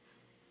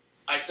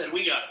 I said,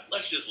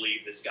 let's just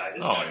leave this guy.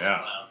 This guy's a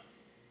clown.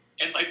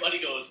 And my buddy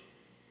goes,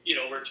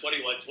 we're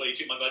 21,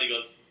 22. My buddy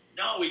goes,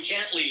 no, we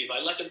can't leave. I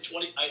lent him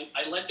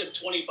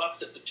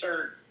 $20 at the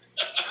turn.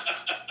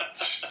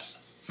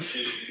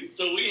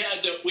 So we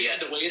had to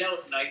wait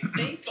out, and I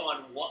think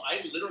I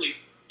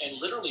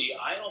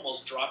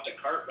almost dropped a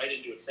cart right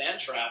into a sand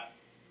trap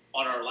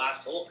on our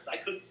last hole because I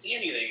couldn't see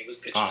anything. It was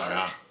pitch dark.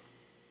 Yeah.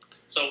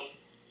 So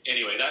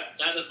anyway,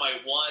 that is my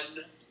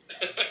one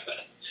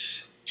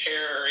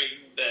pairing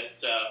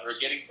or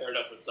getting paired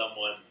up with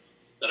someone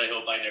that I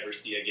hope I never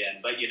see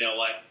again. But you know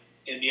what?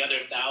 In the other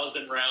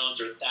 1,000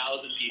 rounds or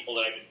 1,000 people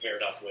that I've been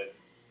paired up with,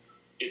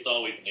 it's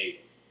always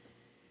amazing.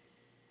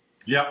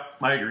 Yeah,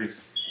 I agree.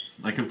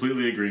 I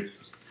completely agree.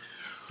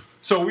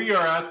 So we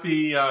are at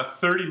the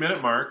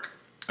 30-minute mark.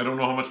 I don't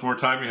know how much more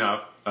time we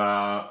have.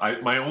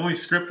 My only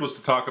script was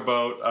to talk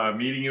about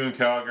meeting you in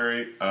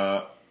Calgary,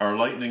 our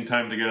lightning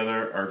time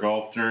together, our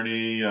golf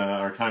journey,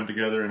 our time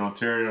together in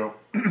Ontario,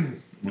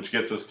 which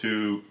gets us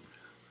to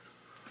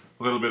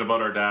a little bit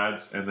about our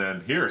dads, and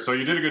then here. So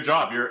you did a good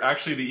job. You're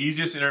actually the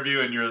easiest interview,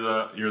 and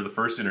you're the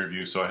first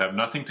interview. So I have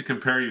nothing to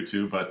compare you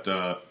to, but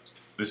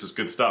this is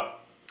good stuff.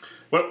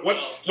 What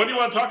do you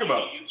want to talk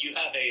about? You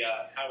have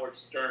a Howard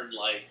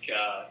Stern-like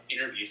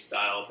interview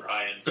style,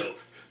 Brian. So,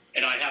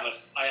 and I have a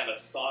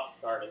soft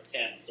start at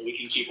 10, so we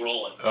can keep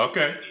rolling.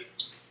 Okay.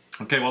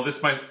 Okay, well,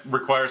 this might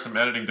require some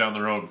editing down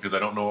the road because I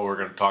don't know what we're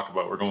going to talk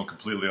about. We're going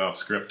completely off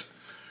script.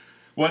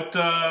 What do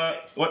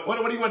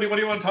you want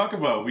to talk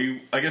about?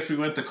 I guess we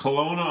went to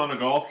Kelowna on a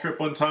golf trip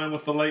one time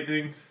with the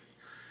Lightning.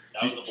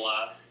 That was a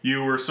blast.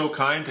 You were so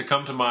kind to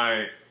come to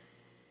my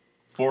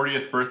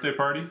 40th birthday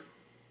party.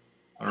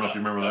 I don't know if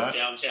you remember that.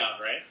 Downtown,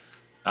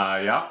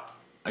 right? Yeah.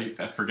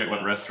 I forget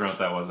what restaurant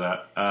that was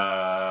at.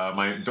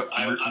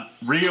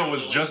 Rio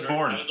was just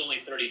born. I was only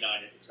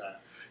 39 at the time.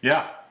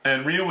 Yeah,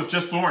 and Rio was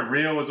just born.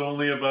 Rio was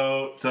only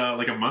about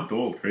like a month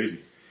old.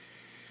 Crazy.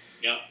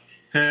 Yeah.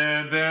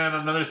 And then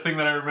another thing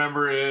that I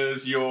remember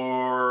is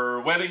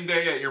your wedding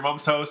day at your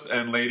mom's house,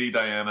 and Lady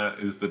Diana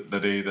is the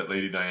day that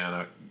Lady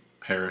Diana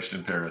perished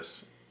in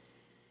Paris.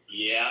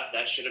 Yeah,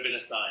 that should have been a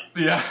sign.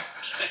 Yeah.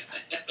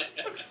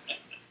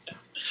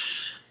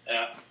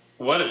 Yeah.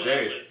 What a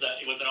day.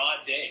 It was an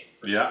odd day.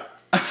 Yeah.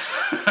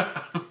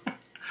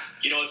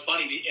 You know, it's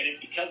funny,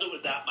 because it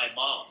was at my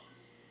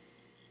mom's,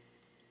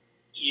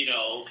 you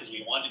know, because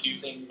we wanted to do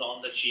things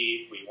on the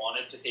cheap. We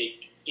wanted to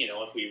take, you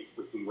know, if we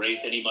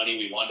raised any money,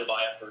 we wanted to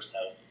buy a first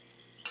house.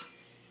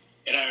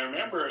 And I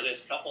remember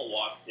this couple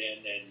walks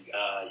in,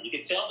 and you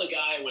could tell the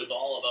guy was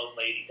all about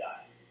Lady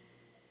Di.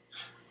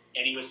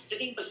 And he was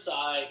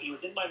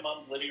in my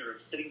mom's living room,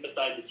 sitting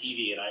beside the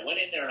TV. And I went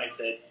in there and I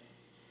said,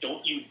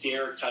 "Don't you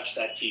dare touch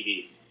that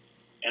TV."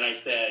 And I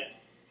said,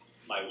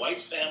 "My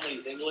wife's family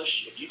is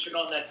English. If you turn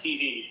on that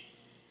TV,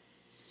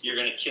 you're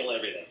going to kill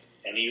everything."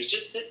 And he was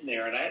just sitting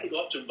there, and I had to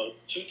go up to him about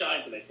 2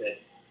 times, and I said,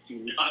 "Do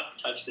not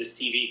touch this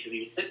TV," because he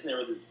was sitting there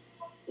with his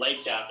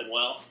leg tapping.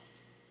 Well,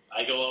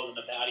 I go out in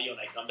the patio,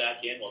 and I come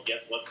back in. Well,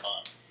 guess what's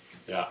on?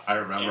 Yeah, I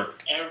remember.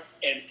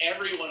 And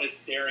everyone is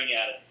staring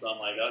at it. So I'm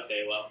like,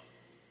 okay, well,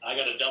 I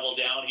got to double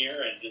down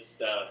here and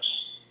just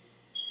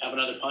have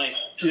another pint.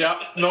 Yeah,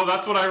 no,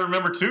 that's what I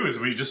remember too, is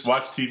we just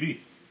watched TV.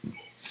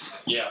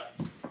 Yeah,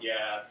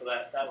 so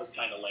that was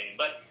kind of lame.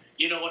 But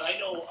you know what? I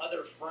know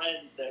other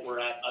friends that were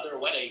at other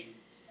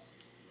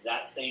weddings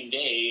that same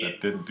day.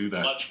 That didn't do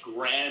that. Much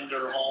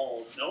grander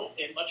halls. No,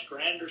 in much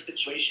grander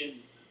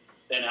situations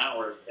than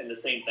ours, and the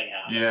same thing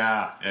happened.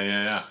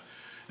 Yeah.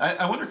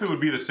 I wonder if it would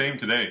be the same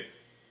today.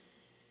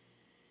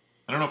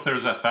 I don't know if there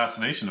was that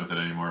fascination with it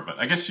anymore, but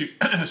I guess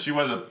she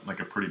was a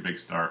pretty big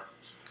star.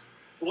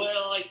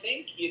 Well, I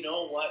think, you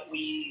know what,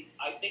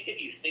 I think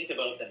if you think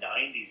about the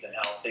 90s and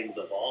how things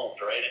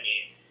evolved, right? I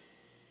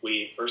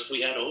mean, first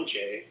we had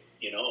OJ,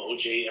 you know,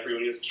 OJ,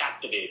 everybody was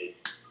captivated.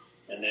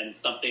 And then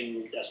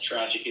something as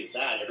tragic as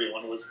that,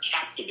 everyone was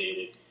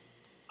captivated.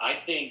 I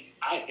think,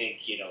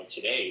 you know,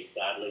 today,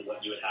 sadly,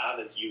 what you would have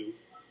is you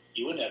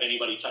wouldn't have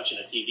anybody touching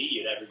a TV.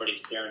 You'd have everybody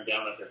staring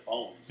down at their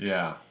phones.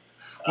 Yeah.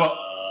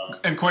 Well,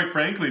 and quite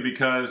frankly,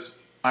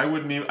 because I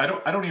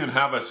don't even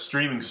have a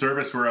streaming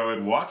service where I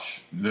would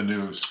watch the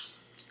news.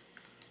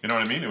 You know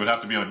what I mean? It would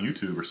have to be on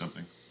YouTube or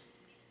something.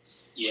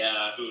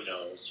 Yeah, who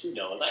knows?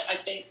 I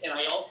think, and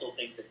I also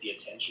think that the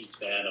attention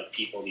span of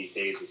people these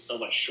days is so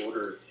much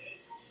shorter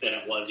than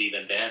it was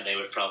even then. They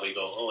would probably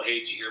go, "Oh, hey,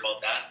 did you hear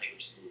about that?" And they would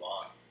just move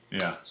on.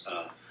 Yeah.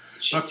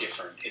 It's just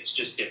different. It's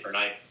just different.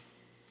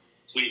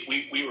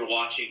 We were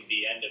watching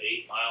the end of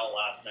 8 Mile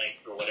last night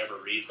for whatever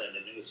reason,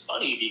 and it was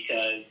funny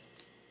because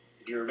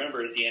if you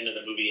remember at the end of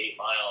the movie 8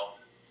 Mile,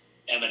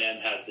 Eminem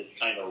has this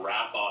kind of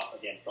rap-off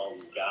against all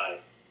these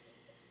guys.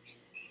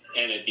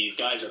 And these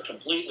guys are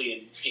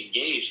completely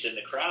engaged in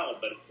the crowd,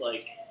 but it's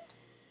like,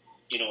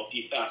 you know, if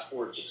you fast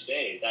forward to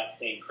today, that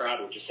same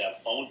crowd would just have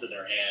phones in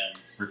their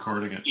hands.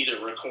 Recording it.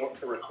 Either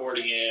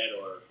recording it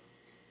or,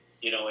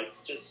 you know,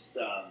 it's just,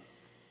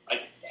 I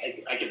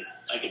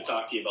could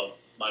talk to you about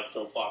my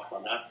soapbox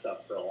on that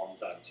stuff for a long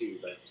time too,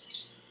 but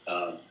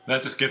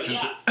that just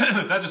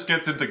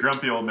gets into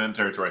grumpy old men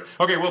territory.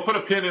 Okay, we'll put a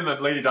pin in the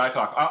Lady Di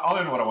talk.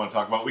 I'll know what I want to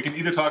talk about. We can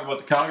either talk about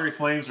the Calgary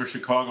Flames or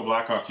Chicago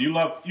Blackhawks. You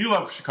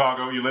love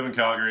Chicago. You live in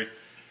Calgary.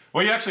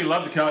 Well, you actually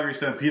love the Calgary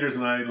Stampeders,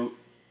 and I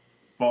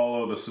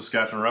follow the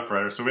Saskatchewan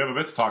Roughriders, so we have a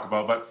bit to talk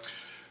about. But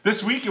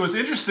this week it was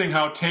interesting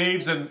how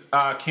Taves and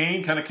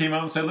Kane kind of came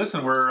out and said,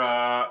 "Listen,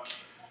 we're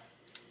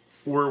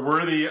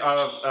worthy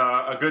of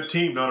a good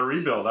team, not a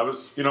rebuild." I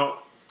was, you know,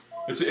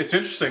 it's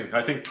interesting.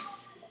 I think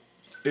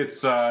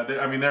it's.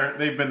 I mean,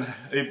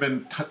 they've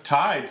been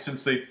tied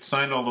since they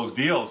signed all those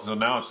deals, so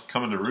now it's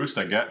coming to roost.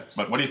 I get.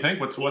 But what do you think?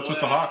 What's with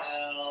the Hawks?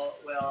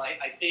 Well,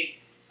 I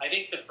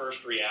think the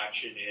first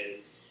reaction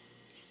is,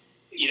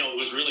 you know, it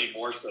was really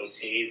more so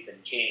Taves than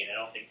Kane. I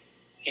don't think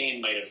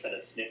Kane might have said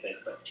a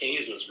snippet, but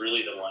Taves was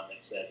really the one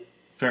that said,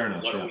 "Fair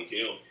enough. What do we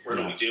do? What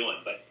are we doing?"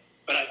 But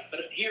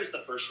here's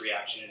the first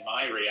reaction, and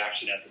my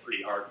reaction as a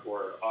pretty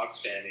hardcore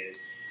Hawks fan is,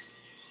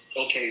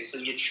 okay, so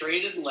you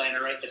traded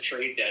Leonard at the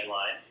trade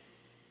deadline,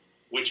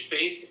 which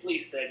basically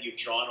said you've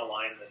drawn a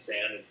line in the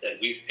sand and said,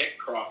 we've picked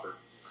Crawford.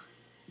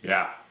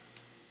 Yeah.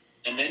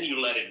 And then you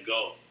let him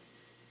go.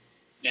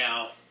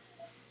 Now,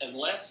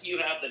 unless you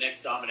have the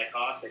next Dominik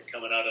Hasek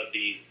coming out of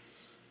the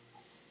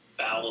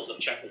bowels of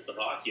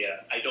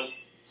Czechoslovakia,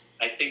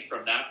 I think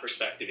from that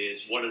perspective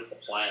is, what is the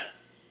plan?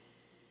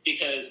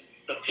 Because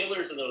the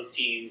pillars of those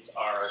teams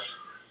are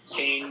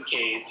Kane,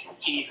 Case,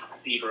 Keith,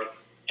 Seabrook,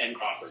 and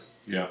Crawford.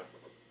 Yeah.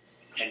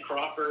 And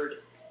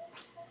Crawford,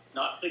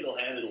 not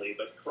single-handedly,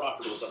 but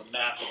Crawford was a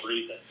massive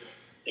reason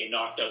they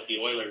knocked out the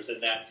Oilers in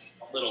that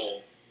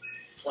little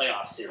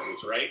playoff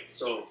series, right?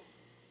 So,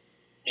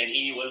 and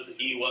he was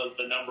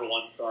the number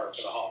one star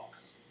for the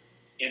Hawks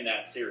in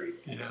that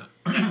series. Yeah.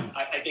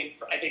 I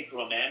think from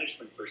a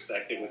management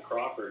perspective with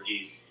Crawford,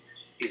 he's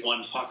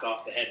one puck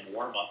off the head and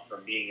warm up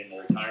from being in the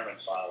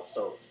retirement file.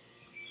 So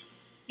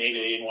maybe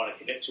they didn't want to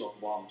commit to him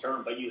long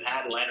term, but you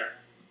had Leonard.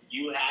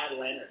 You had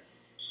Leonard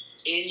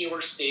in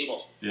your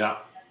stable. Yeah.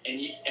 And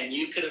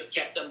you could have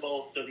kept them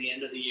both to the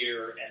end of the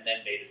year and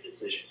then made a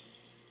decision.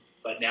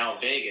 But now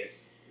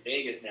Vegas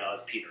now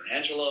has Peter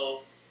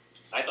Angelo.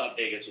 I thought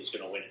Vegas was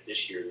going to win it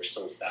this year. They're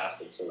so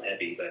fast and so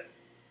heavy, but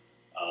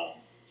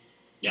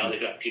now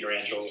they've got Peter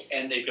Angelo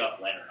and they've got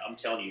Leonard. I'm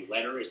telling you,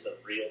 Leonard is the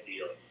real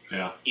deal.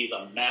 Yeah. He's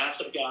a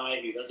massive guy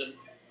who doesn't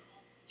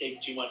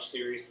take too much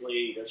seriously.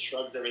 He just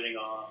shrugs everything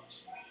off.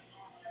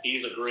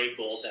 He's a great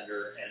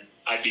goaltender, and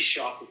I'd be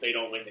shocked if they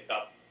don't win the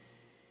Cup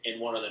in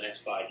one of the next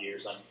 5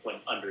 years when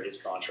under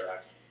his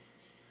contract.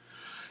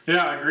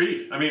 Yeah,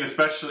 agreed. I mean,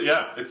 especially,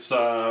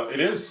 it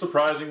is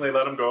surprising they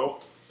let him go.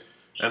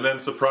 And then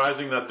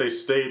surprising that they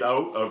stayed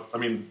out of, I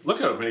mean, look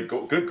at how many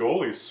good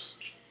goalies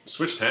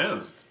switched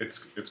hands.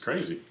 It's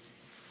crazy.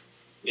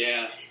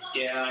 Yeah.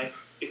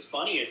 It's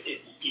funny.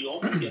 You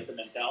almost get the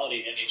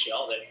mentality in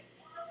NHL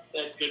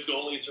that good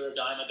goalies are a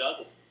dime a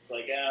dozen. It's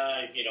like,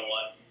 you know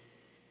what?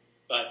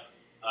 But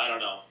I don't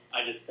know.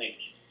 I just think,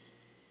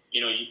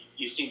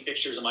 you've seen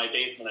pictures of my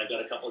basement. I've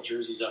got a couple of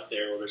jerseys up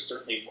there where there's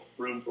certainly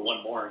room for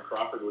one more, and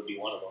Crawford would be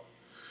one of them.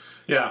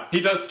 Yeah, he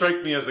does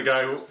strike me as a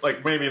guy who,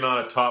 like, maybe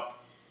not a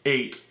top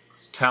 8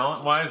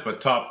 talent-wise,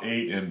 but top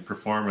 8 in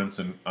performance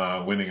and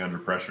winning under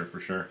pressure for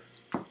sure.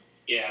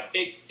 Yeah,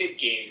 big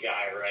game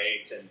guy,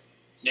 right? And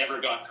never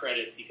got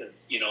credit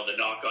because, the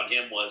knock on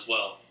him was,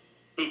 well,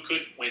 who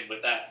could win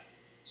with that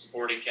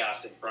supporting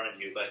cast in front of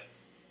you? But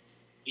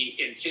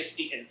in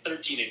 13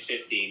 and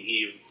 15,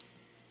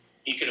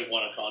 he could have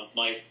won a Conn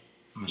Smythe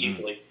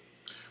easily.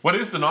 What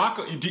is the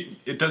knock?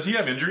 Does he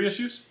have injury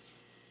issues?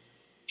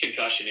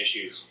 Concussion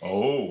issues.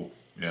 Oh,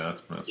 yeah,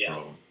 that's a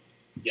problem.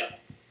 Yeah.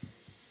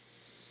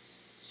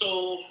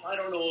 So I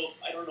don't know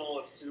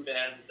if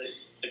Subban's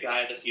the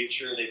guy of the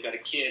future. They've got a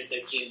kid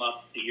that came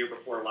up the year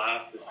before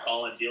last, this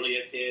Colin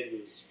Delia kid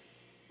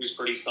who's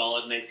pretty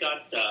solid, and they've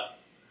got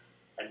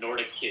a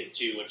Nordic kid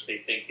too, which they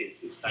think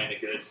is kind of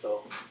good.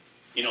 So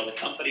the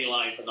company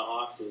line from the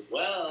Hawks is,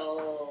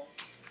 well,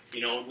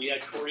 we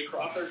had Corey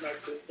Crawford in our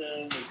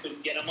system, we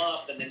couldn't get him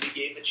up, and then we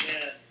gave him a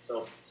chance.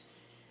 So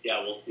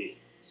yeah, we'll see.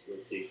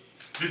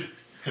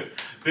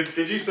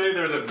 Did you say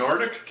there's a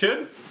Nordic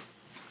kid?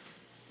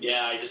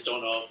 Yeah, I just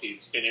don't know if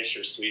he's Finnish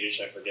or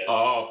Swedish. I forget.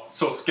 Oh,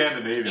 so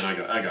Scandinavian. I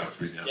got it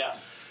for you now.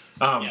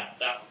 Yeah.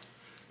 That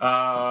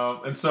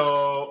one. And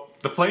so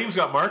the Flames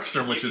got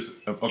Markstrom, which is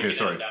okay.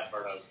 Sorry. That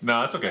part out.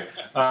 No, that's okay.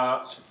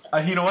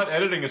 You know what?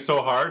 Editing is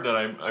so hard that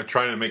I'm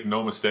trying to make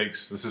no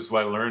mistakes. This is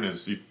what I learned: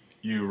 is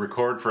you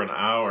record for an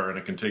hour and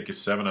it can take you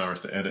 7 hours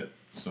to edit.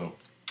 So.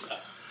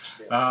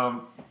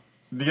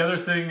 The other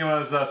thing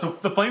was, so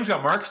the Flames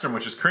got Markstrom,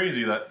 which is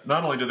crazy that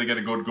not only did they get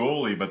a good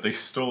goalie, but they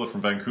stole it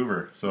from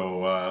Vancouver.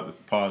 So that's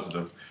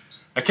positive.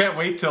 I can't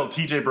wait till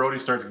TJ Brody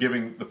starts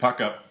giving the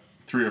puck up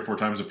 3 or 4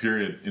 times a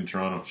period in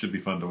Toronto. Should be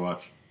fun to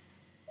watch.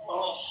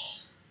 Oh.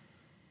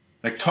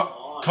 Like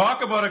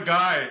talk about a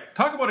guy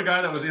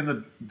that was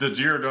in the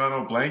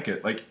Giordano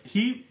blanket. Like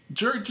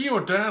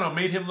Giordano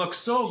made him look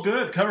so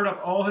good, covered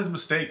up all his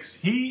mistakes.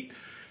 He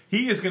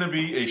is going to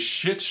be a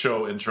shit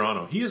show in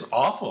Toronto. He is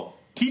awful.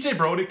 TJ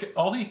Brody,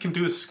 all he can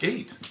do is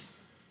skate.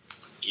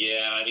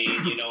 Yeah, I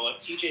mean, you know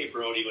what? TJ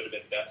Brody would have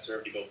been best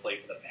served to go play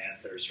for the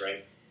Panthers,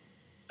 right?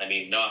 I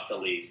mean, not the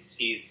Leafs.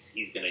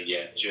 He's going to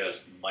get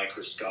just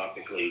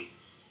microscopically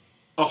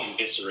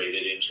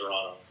eviscerated in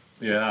Toronto.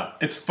 Yeah.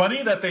 It's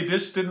funny that they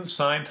just didn't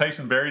sign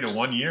Tyson Barrie to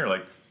 1 year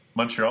like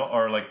Montreal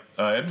or like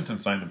Edmonton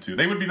signed him to.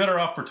 They would be better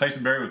off for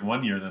Tyson Barrie with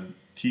 1 year than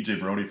TJ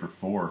Brody for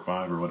 4 or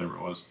 5 or whatever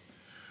it was.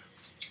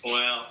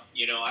 Well,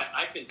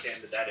 I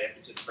contend that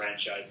Edmonton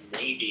franchise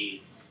may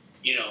be,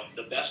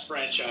 the best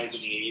franchise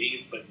in the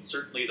 80s, but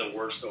certainly the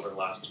worst over the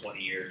last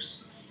 20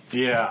 years.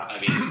 Yeah. I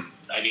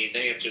mean,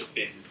 they have just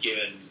been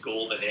given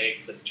golden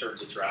eggs in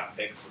terms of draft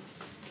picks and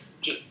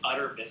just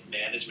utter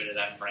mismanagement of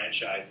that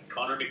franchise. And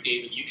Connor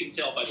McDavid, you can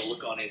tell by the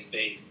look on his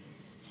face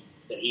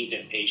that he's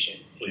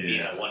impatient with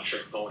being a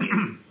one-trick pony.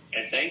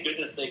 And thank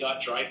goodness they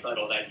got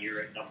Draisaitl that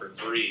year at number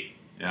 3,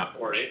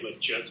 or it would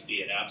just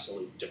be an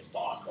absolute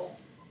debacle.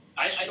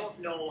 I don't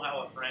know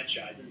how a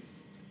franchise, and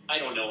I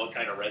don't know what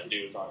kind of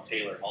residue is on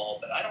Taylor Hall,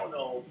 but I don't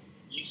know.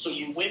 So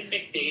you win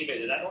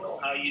McDavid, and I don't know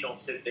how you don't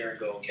sit there and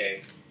go,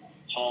 okay,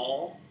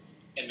 Hall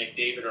and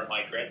McDavid are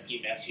my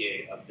Gretzky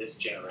Messier of this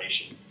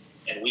generation,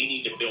 and we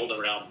need to build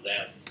around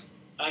them.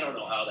 I don't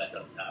know how that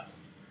doesn't happen.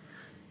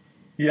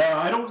 Yeah,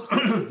 I don't.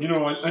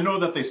 I know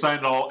that they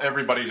signed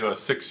everybody to a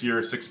 6-year,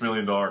 $6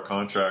 million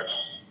contract,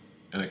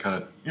 and it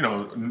kind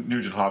of,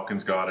 Nugent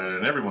Hopkins got it,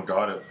 and everyone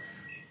got it.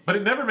 But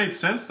it never made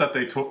sense that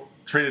they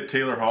traded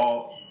Taylor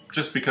Hall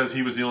just because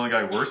he was the only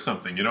guy worth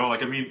something.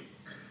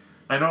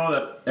 I know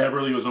that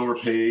Eberle was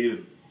overpaid,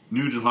 and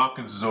Nugent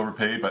Hopkins is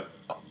overpaid, but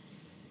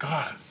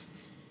God,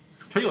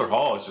 Taylor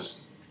Hall is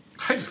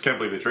just—I just can't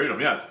believe they traded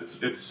him. Yeah,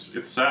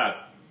 it's sad.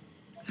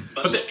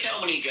 But look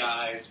how many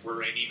guys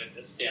were in even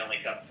the Stanley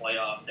Cup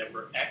playoff that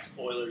were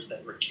ex-Oilers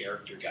that were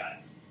character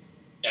guys.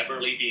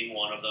 Eberle being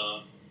one of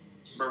them,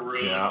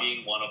 Maroon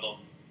being one of them.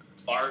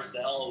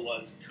 Barzal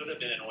could have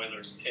been an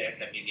Oilers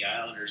pick. I mean, the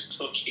Islanders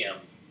took him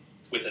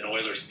with an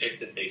Oilers pick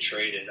that they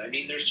traded. I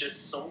mean, there's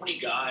just so many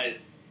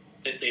guys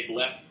that they've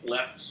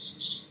let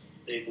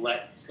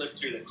slip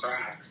through the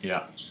cracks.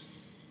 Yeah.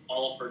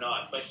 All for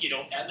naught. But,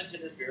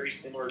 Edmonton is very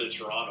similar to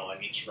Toronto. I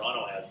mean,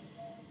 Toronto has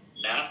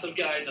massive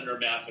guys under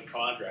massive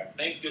contract.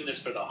 Thank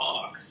goodness for the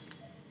Hawks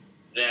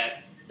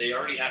that they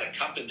already had a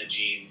cup in the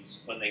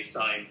jeans when they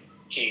signed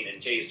Kane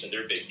and Taves to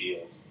their big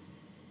deals.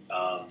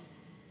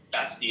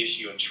 That's the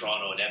issue in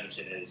Toronto and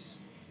Edmonton is,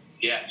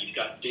 you've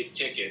got big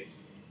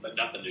tickets, but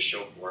nothing to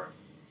show for it.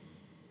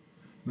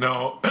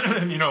 No,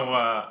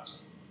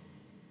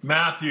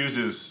 Matthews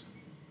is,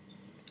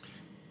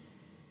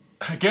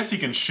 I guess he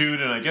can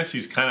shoot, and I guess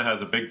he's kind of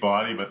has a big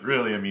body, but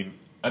really, I mean,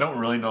 I don't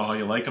really know how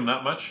you like him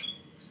that much.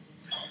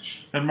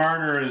 And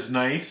Marner is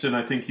nice, and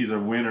I think he's a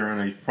winner,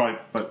 and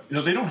but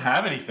they don't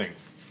have anything.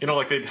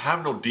 Like they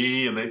have no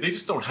D, and they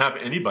just don't have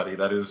anybody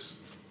that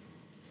is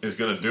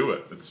going to do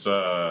it. It's.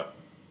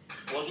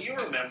 Well, do you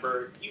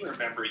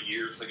remember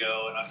years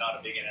ago? And I'm not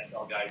a big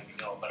NFL guy, as you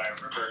know, but I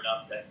remember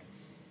enough that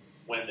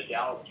when the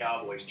Dallas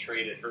Cowboys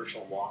traded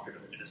Herschel Walker to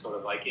the Minnesota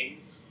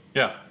Vikings,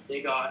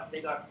 they got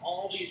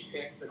all these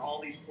picks and all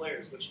these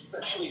players, which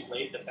essentially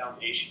laid the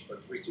foundation for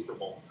 3 Super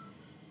Bowls.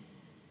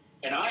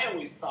 And I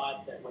always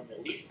thought that when the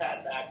Leafs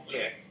had that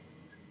pick,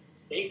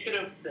 they could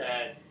have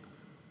said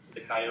to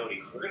the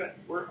Coyotes,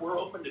 "We're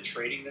open to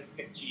trading this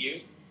pick to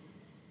you,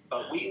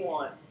 but we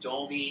want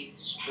Domi,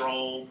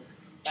 Strome,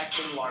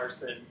 Ekman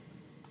Larson,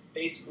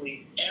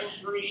 basically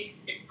every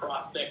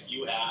prospect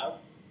you have.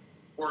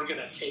 We're going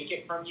to take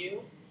it from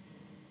you.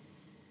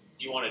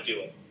 Do you want to do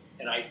it?"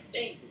 And I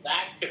think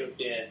that could have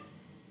been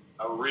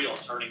a real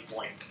turning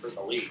point for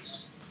the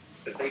Leafs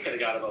because they could have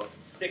got about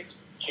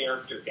 6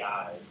 character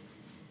guys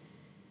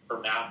for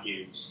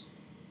Matthews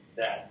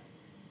that,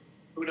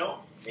 who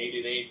knows,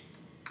 maybe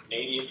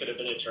it could have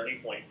been a turning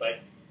point, but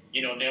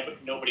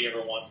nobody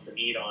ever wants to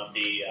meet on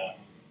the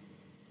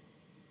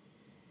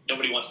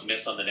nobody wants to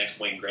miss on the next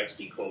Wayne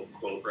Gretzky quote,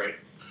 right?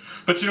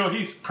 But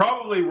he's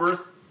probably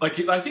worth, I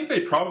think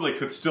they probably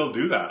could still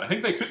do that. I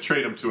think they could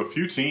trade him to a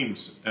few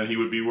teams and he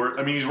would be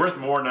worth, he's worth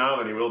more now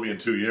than he will be in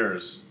 2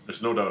 years.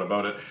 There's no doubt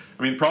about it.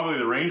 Probably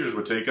the Rangers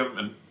would take him,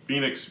 and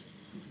Phoenix,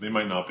 they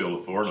might not be able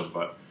to afford him,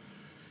 but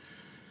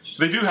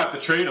they do have to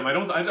trade him. I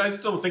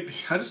just don't think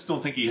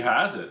he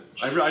has it.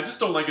 I just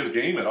don't like his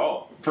game at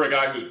all for a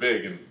guy who's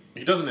big, and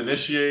he doesn't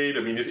initiate.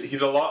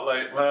 He's a lot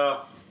like,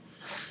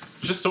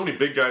 there's just so many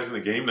big guys in the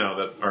game now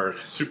that are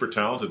super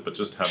talented but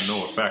just have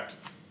no effect.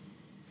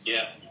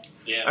 Yeah.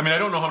 I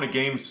don't know how many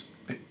games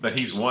that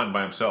he's won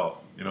by himself.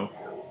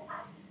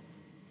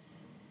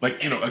 Like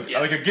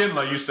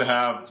Iginla used to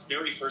have his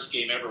very first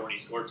game ever when he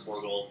scored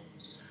 4 goals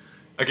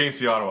against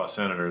the Ottawa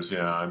Senators.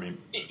 Yeah.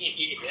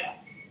 Yeah.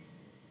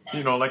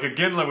 Like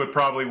Iginla would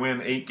probably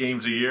win 8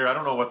 games a year. I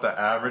don't know what the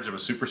average of a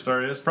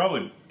superstar is.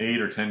 Probably 8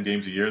 or 10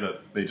 games a year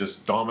that they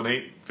just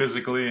dominate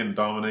physically and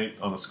dominate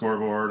on the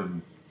scoreboard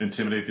and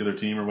intimidate the other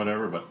team or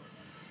whatever. But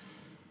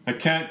I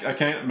can't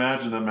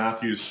imagine that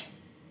Matthews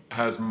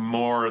has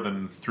more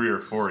than 3 or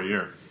 4 a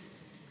year.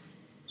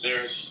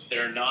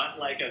 They're not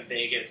like a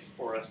Vegas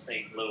or a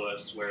St.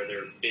 Louis where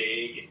they're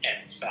big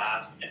and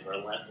fast and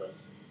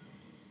relentless.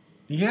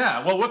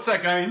 Yeah. Well, what's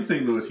that guy in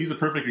St. Louis? He's a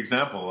perfect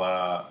example.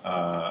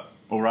 Ryan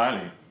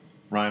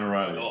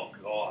O'Reilly. Oh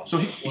God! So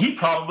he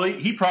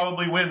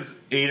probably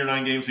wins 8 or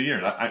 9 games a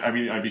year.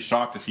 I'd be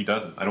shocked if he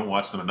doesn't. I don't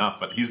watch them enough,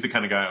 but he's the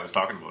kind of guy I was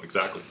talking about.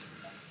 Exactly.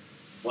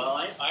 Well,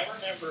 I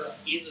remember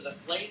either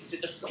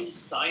did the Flames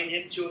sign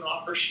him to an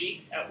offer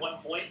sheet at one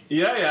point?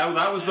 Yeah. Well,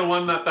 that was the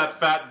one that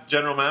fat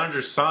general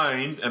manager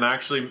signed and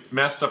actually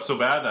messed up so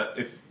bad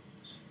that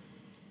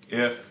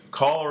if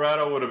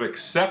Colorado would have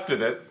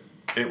accepted it,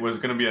 it was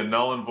going to be a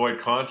null and void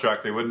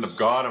contract. They wouldn't have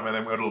got him, and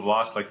then would have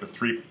lost the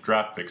 3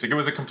 draft picks. It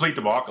was a complete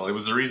debacle. It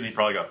was the reason he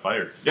probably got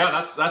fired. Yeah,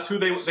 that's who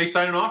they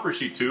signed an offer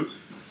sheet to.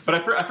 But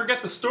I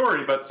forget the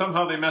story. But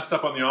somehow they messed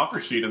up on the offer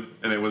sheet,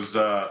 and it was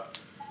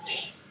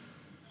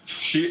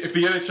if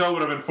the NHL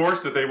would have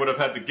enforced it, they would have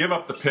had to give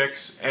up the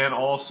picks and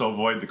also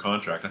void the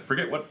contract. I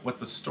forget what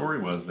the story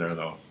was there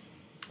though.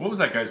 What was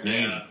that guy's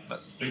name?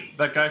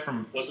 That guy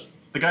from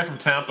the guy from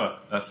Tampa.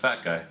 That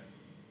fat guy.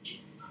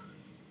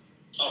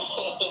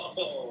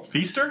 Oh,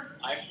 Feaster?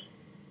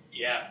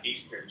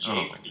 Feaster.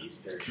 Jake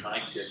Feaster.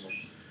 My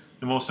goodness.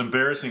 The most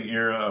embarrassing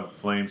era of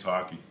Flames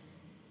hockey.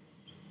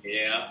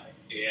 Yeah.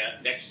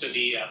 Next to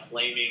the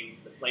flaming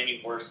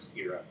horse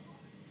era.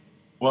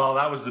 Well,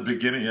 that was the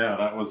beginning. Yeah,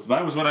 that was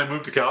when I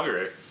moved to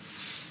Calgary.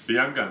 The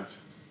Young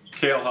Guns,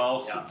 Cale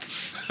Hulse.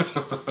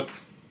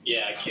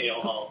 Yeah,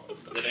 Cale Hulse,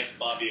 the next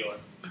Bobby Orr.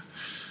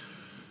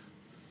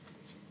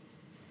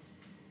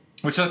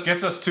 Which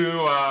gets us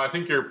to, I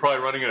think you're probably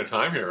running out of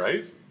time here,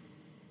 right?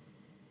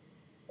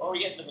 Well, we're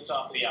getting to the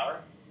top of the hour.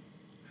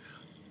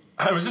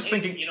 I was just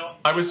thinking.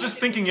 I was just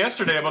thinking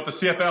yesterday about the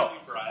CFL.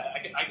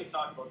 I could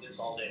talk about this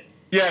all day.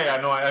 Yeah.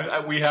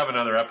 No, we have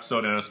another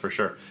episode in us for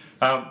sure.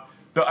 I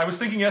was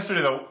thinking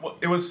yesterday though,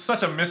 it was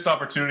such a missed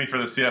opportunity for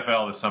the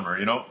CFL this summer.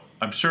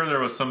 I'm sure there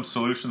was some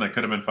solution that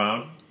could have been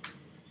found.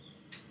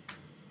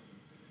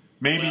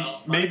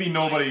 Maybe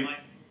nobody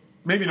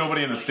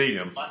in the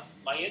stadium.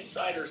 My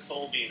insiders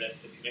told me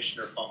that the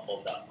commissioner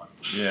fumbled that one.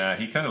 Yeah,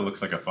 he kind of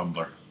looks like a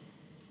fumbler.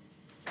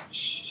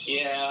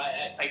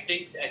 Yeah, I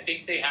think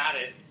they had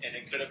it, and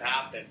it could have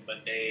happened, but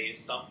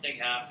something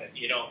happened.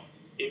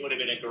 It would have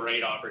been a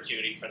great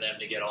opportunity for them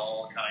to get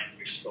all kinds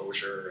of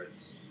exposure,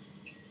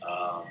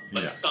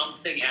 but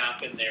something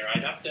happened there.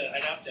 I'd have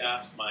to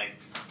ask my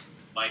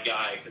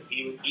guy, because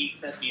he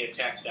sent me a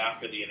text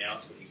after the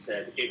announcement. He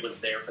said it was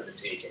there for the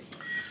taking.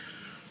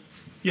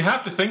 You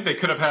have to think they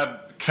could have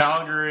had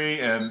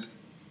Calgary and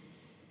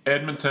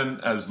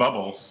Edmonton as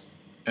bubbles,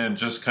 and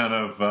just kind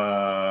of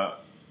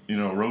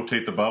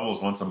rotate the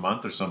bubbles once a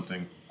month or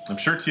something. I'm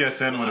sure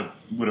TSN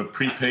would have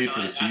prepaid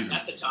for the season.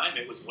 At the time,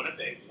 it was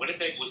Winnipeg.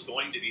 Winnipeg was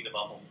going to be the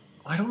bubble.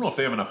 I don't know if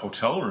they have enough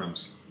hotel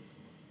rooms.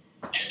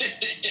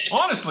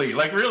 Honestly,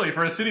 really,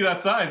 for a city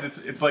that size,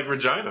 it's like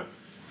Regina.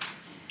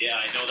 Yeah,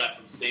 I know that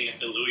from staying at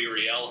the Louis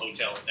Riel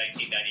Hotel in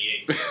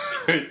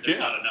 1998. There's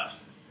not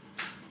enough.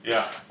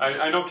 Yeah,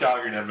 I know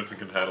Calgary and Edmonton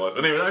can handle it.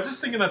 But anyway, I was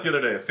just thinking that the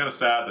other day. It's kind of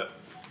sad that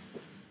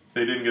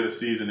they didn't get a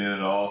season in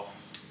at all.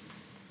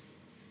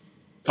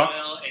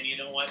 Well, and you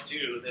know what,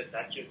 too?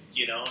 That just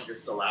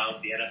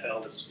allows the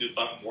NFL to scoop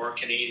up more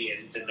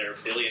Canadians in their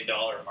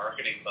billion-dollar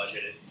marketing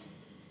budget. It's,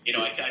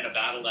 I kind of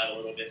battle that a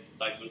little bit since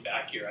I moved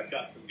back here. I've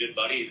got some good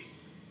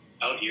buddies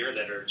out here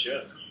that are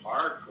just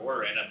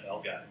hardcore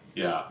NFL guys.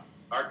 Yeah.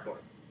 Hardcore.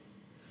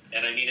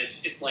 And I mean,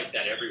 it's like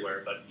that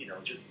everywhere, but,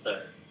 just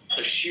the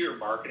sheer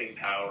marketing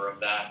power of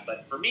that.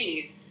 But for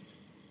me,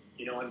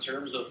 in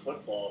terms of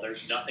football,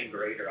 there's nothing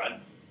greater.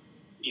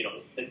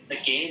 The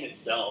game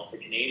itself, the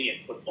Canadian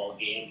football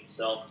game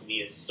itself, to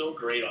me is so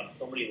great on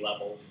so many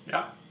levels.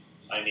 Yeah.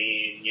 I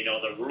mean,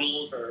 the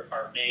rules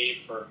are made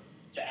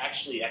to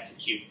actually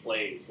execute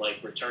plays,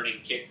 like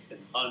returning kicks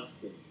and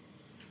punts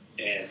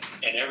and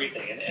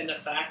everything. And the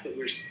fact that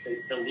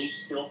the league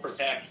still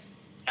protects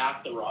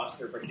half the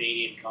roster for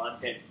Canadian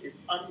content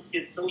is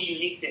so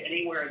unique to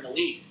anywhere in the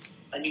league.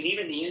 I mean,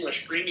 even the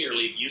English Premier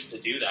League used to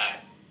do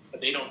that, but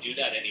they don't do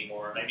that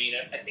anymore. And I mean,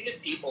 I think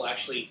if people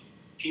actually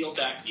peel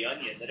back the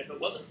onion, that if it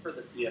wasn't for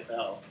the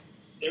CFL,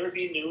 there would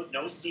be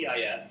no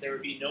CIS, there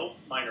would be no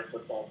minor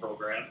football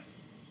programs.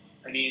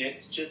 I mean,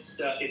 it's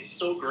just it's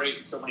so great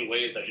in so many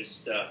ways. I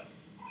just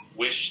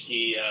wish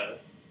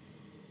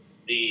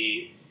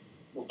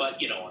but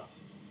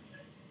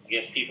I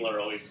guess people are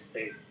always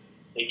they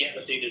get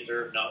what they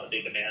deserve, not what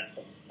they demand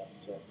sometimes.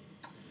 So.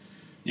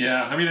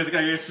 Yeah, I mean, I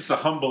guess it's a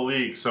humble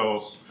league,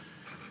 so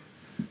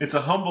it's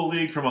a humble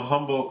league from a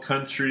humble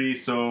country.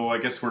 So I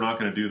guess we're not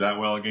going to do that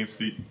well against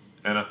the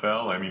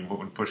NFL. I mean,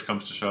 when push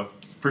comes to shove,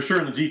 for sure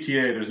in the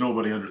GTA, there's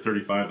nobody under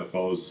 35 that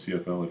follows the CFL.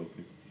 I don't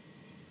think.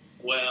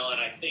 Well, and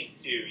I think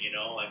too,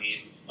 I mean,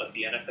 what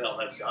the NFL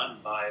has done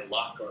by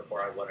luck or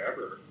by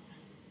whatever,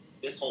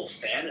 this whole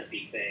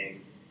fantasy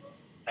thing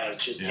has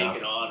just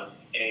taken on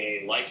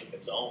a life of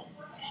its own.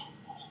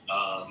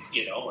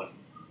 And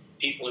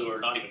people who are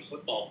not even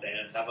football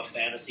fans have a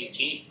fantasy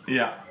team.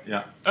 Yeah.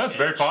 That's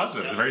very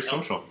positive, very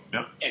social.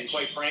 Yeah. And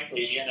quite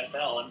frankly, the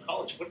NFL and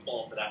college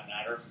football, for that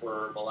matter,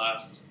 for the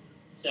last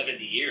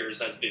 70 years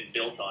has been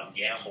built on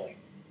gambling.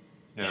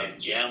 Yeah. And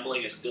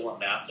gambling is still a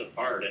massive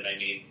part. And I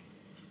mean,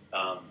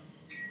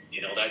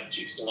 that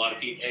juices a lot of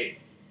people. Hey,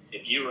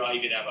 if you or I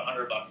even have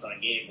 $100 on a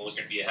game, well, there's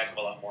going to be a heck of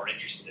a lot more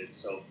interested in it.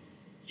 So,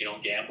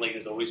 gambling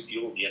has always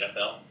fueled the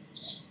NFL.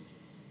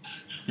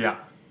 Yeah.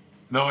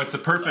 No, it's a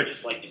perfect. I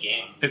just like the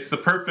game. It's the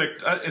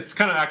perfect. It's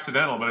kind of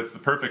accidental, but it's the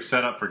perfect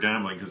setup for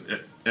gambling because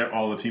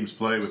all the teams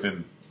play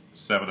within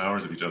 7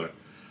 hours of each other.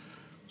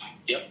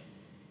 Yep.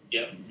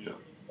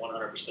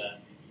 100%.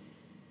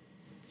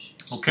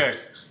 Okay.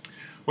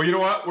 Well, you know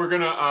what?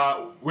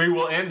 We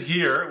will end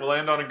here. We'll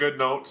end on a good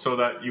note so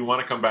that you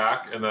want to come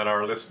back and that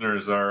our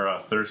listeners are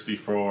thirsty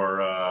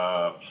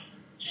for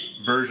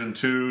version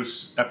 2,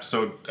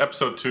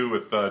 episode 2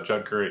 with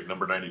Judd Curry,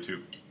 number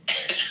 92.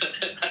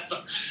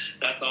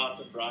 That's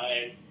awesome,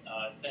 Brian.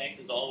 Thanks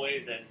as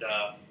always. And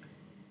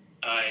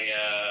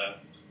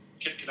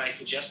can I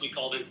suggest we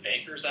call this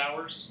Bankers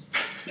Hours?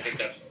 I think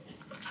that's.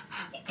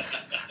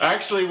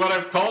 Actually, what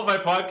I've called my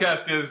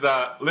podcast is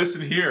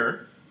Listen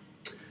Here,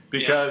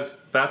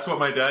 because that's what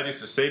my dad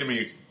used to say to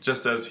me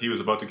just as he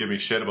was about to give me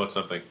shit about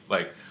something.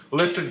 Like,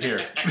 listen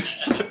here.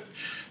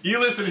 You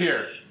listen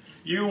here.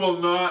 You will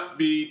not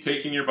be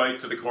taking your bike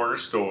to the corner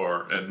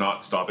store and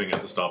not stopping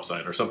at the stop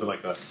sign or something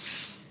like that.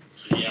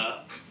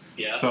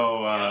 Yeah.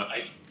 So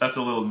that's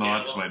a little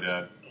nod to my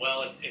dad.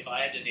 Well, if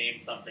I had to name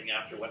something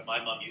after what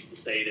my mom used to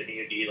say to me,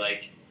 it'd be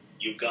like,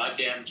 You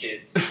goddamn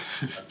kids.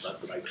 That's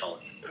what I call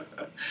it.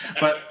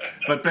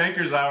 but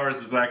Banker's Hours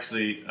is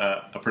actually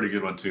a pretty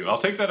good one too. I'll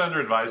take that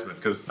under advisement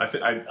because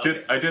I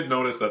did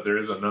notice that there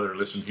is another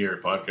Listen Here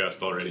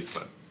podcast already,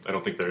 but I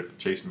don't think they're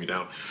chasing me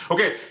down.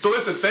 Okay, so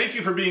listen, thank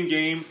you for being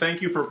game.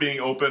 Thank you for being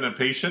open and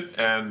patient,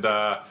 and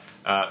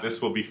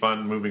this will be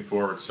fun moving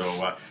forward.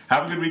 So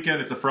have a good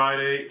weekend. It's a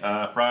Friday,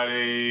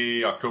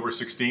 October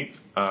 16th.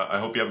 I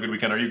hope you have a good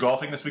weekend. Are you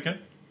golfing this weekend?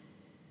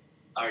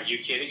 Are you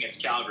kidding? It's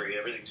Calgary.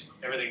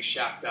 Everything's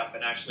shacked up,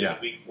 and actually the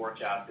week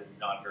forecast is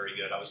not very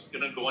good. I was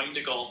going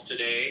to golf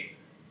today,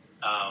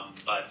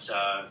 but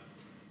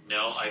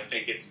no, I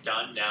think it's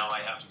done. Now I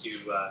have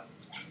to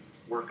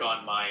work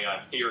on my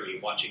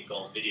theory, watching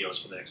golf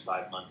videos for the next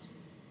 5 months.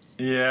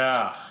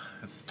 Yeah,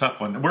 it's a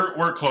tough one.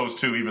 We're closed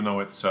too, even though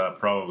it's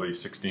probably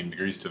 16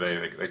 degrees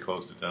today. They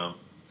closed it down.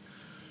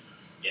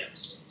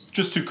 Yes.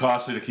 Just too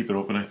costly to keep it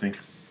open, I think.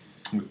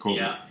 With COVID.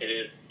 Yeah, it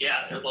is.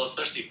 Yeah, well,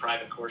 especially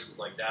private courses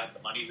like that,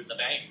 the money's in the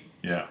bank.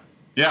 Yeah,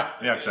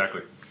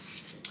 exactly.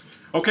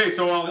 Okay,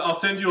 so I'll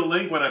send you a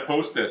link when I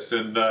post this,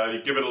 and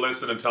you give it a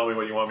listen and tell me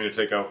what you want me to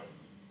take out.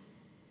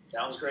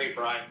 Sounds great,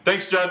 Brian.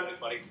 Thanks, Judd. Thanks,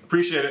 buddy.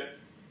 Appreciate it.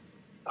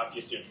 Talk to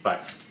you soon. Bye.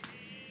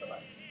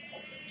 Bye-bye.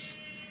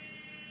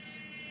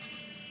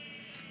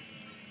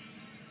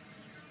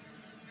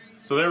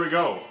 So there we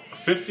go.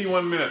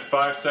 51 minutes,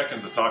 5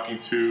 seconds of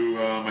talking to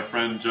my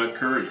friend Judd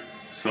Curry.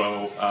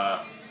 So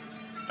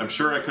I'm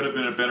sure I could have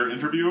been a better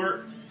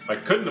interviewer. I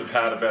couldn't have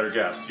had a better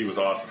guest. He was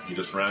awesome. He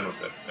just ran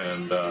with it.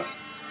 And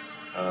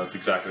that's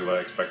exactly what I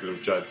expected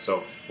of Judd.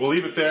 So we'll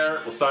leave it there.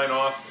 We'll sign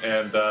off.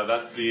 And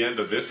that's the end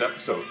of this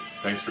episode.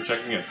 Thanks for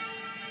checking in.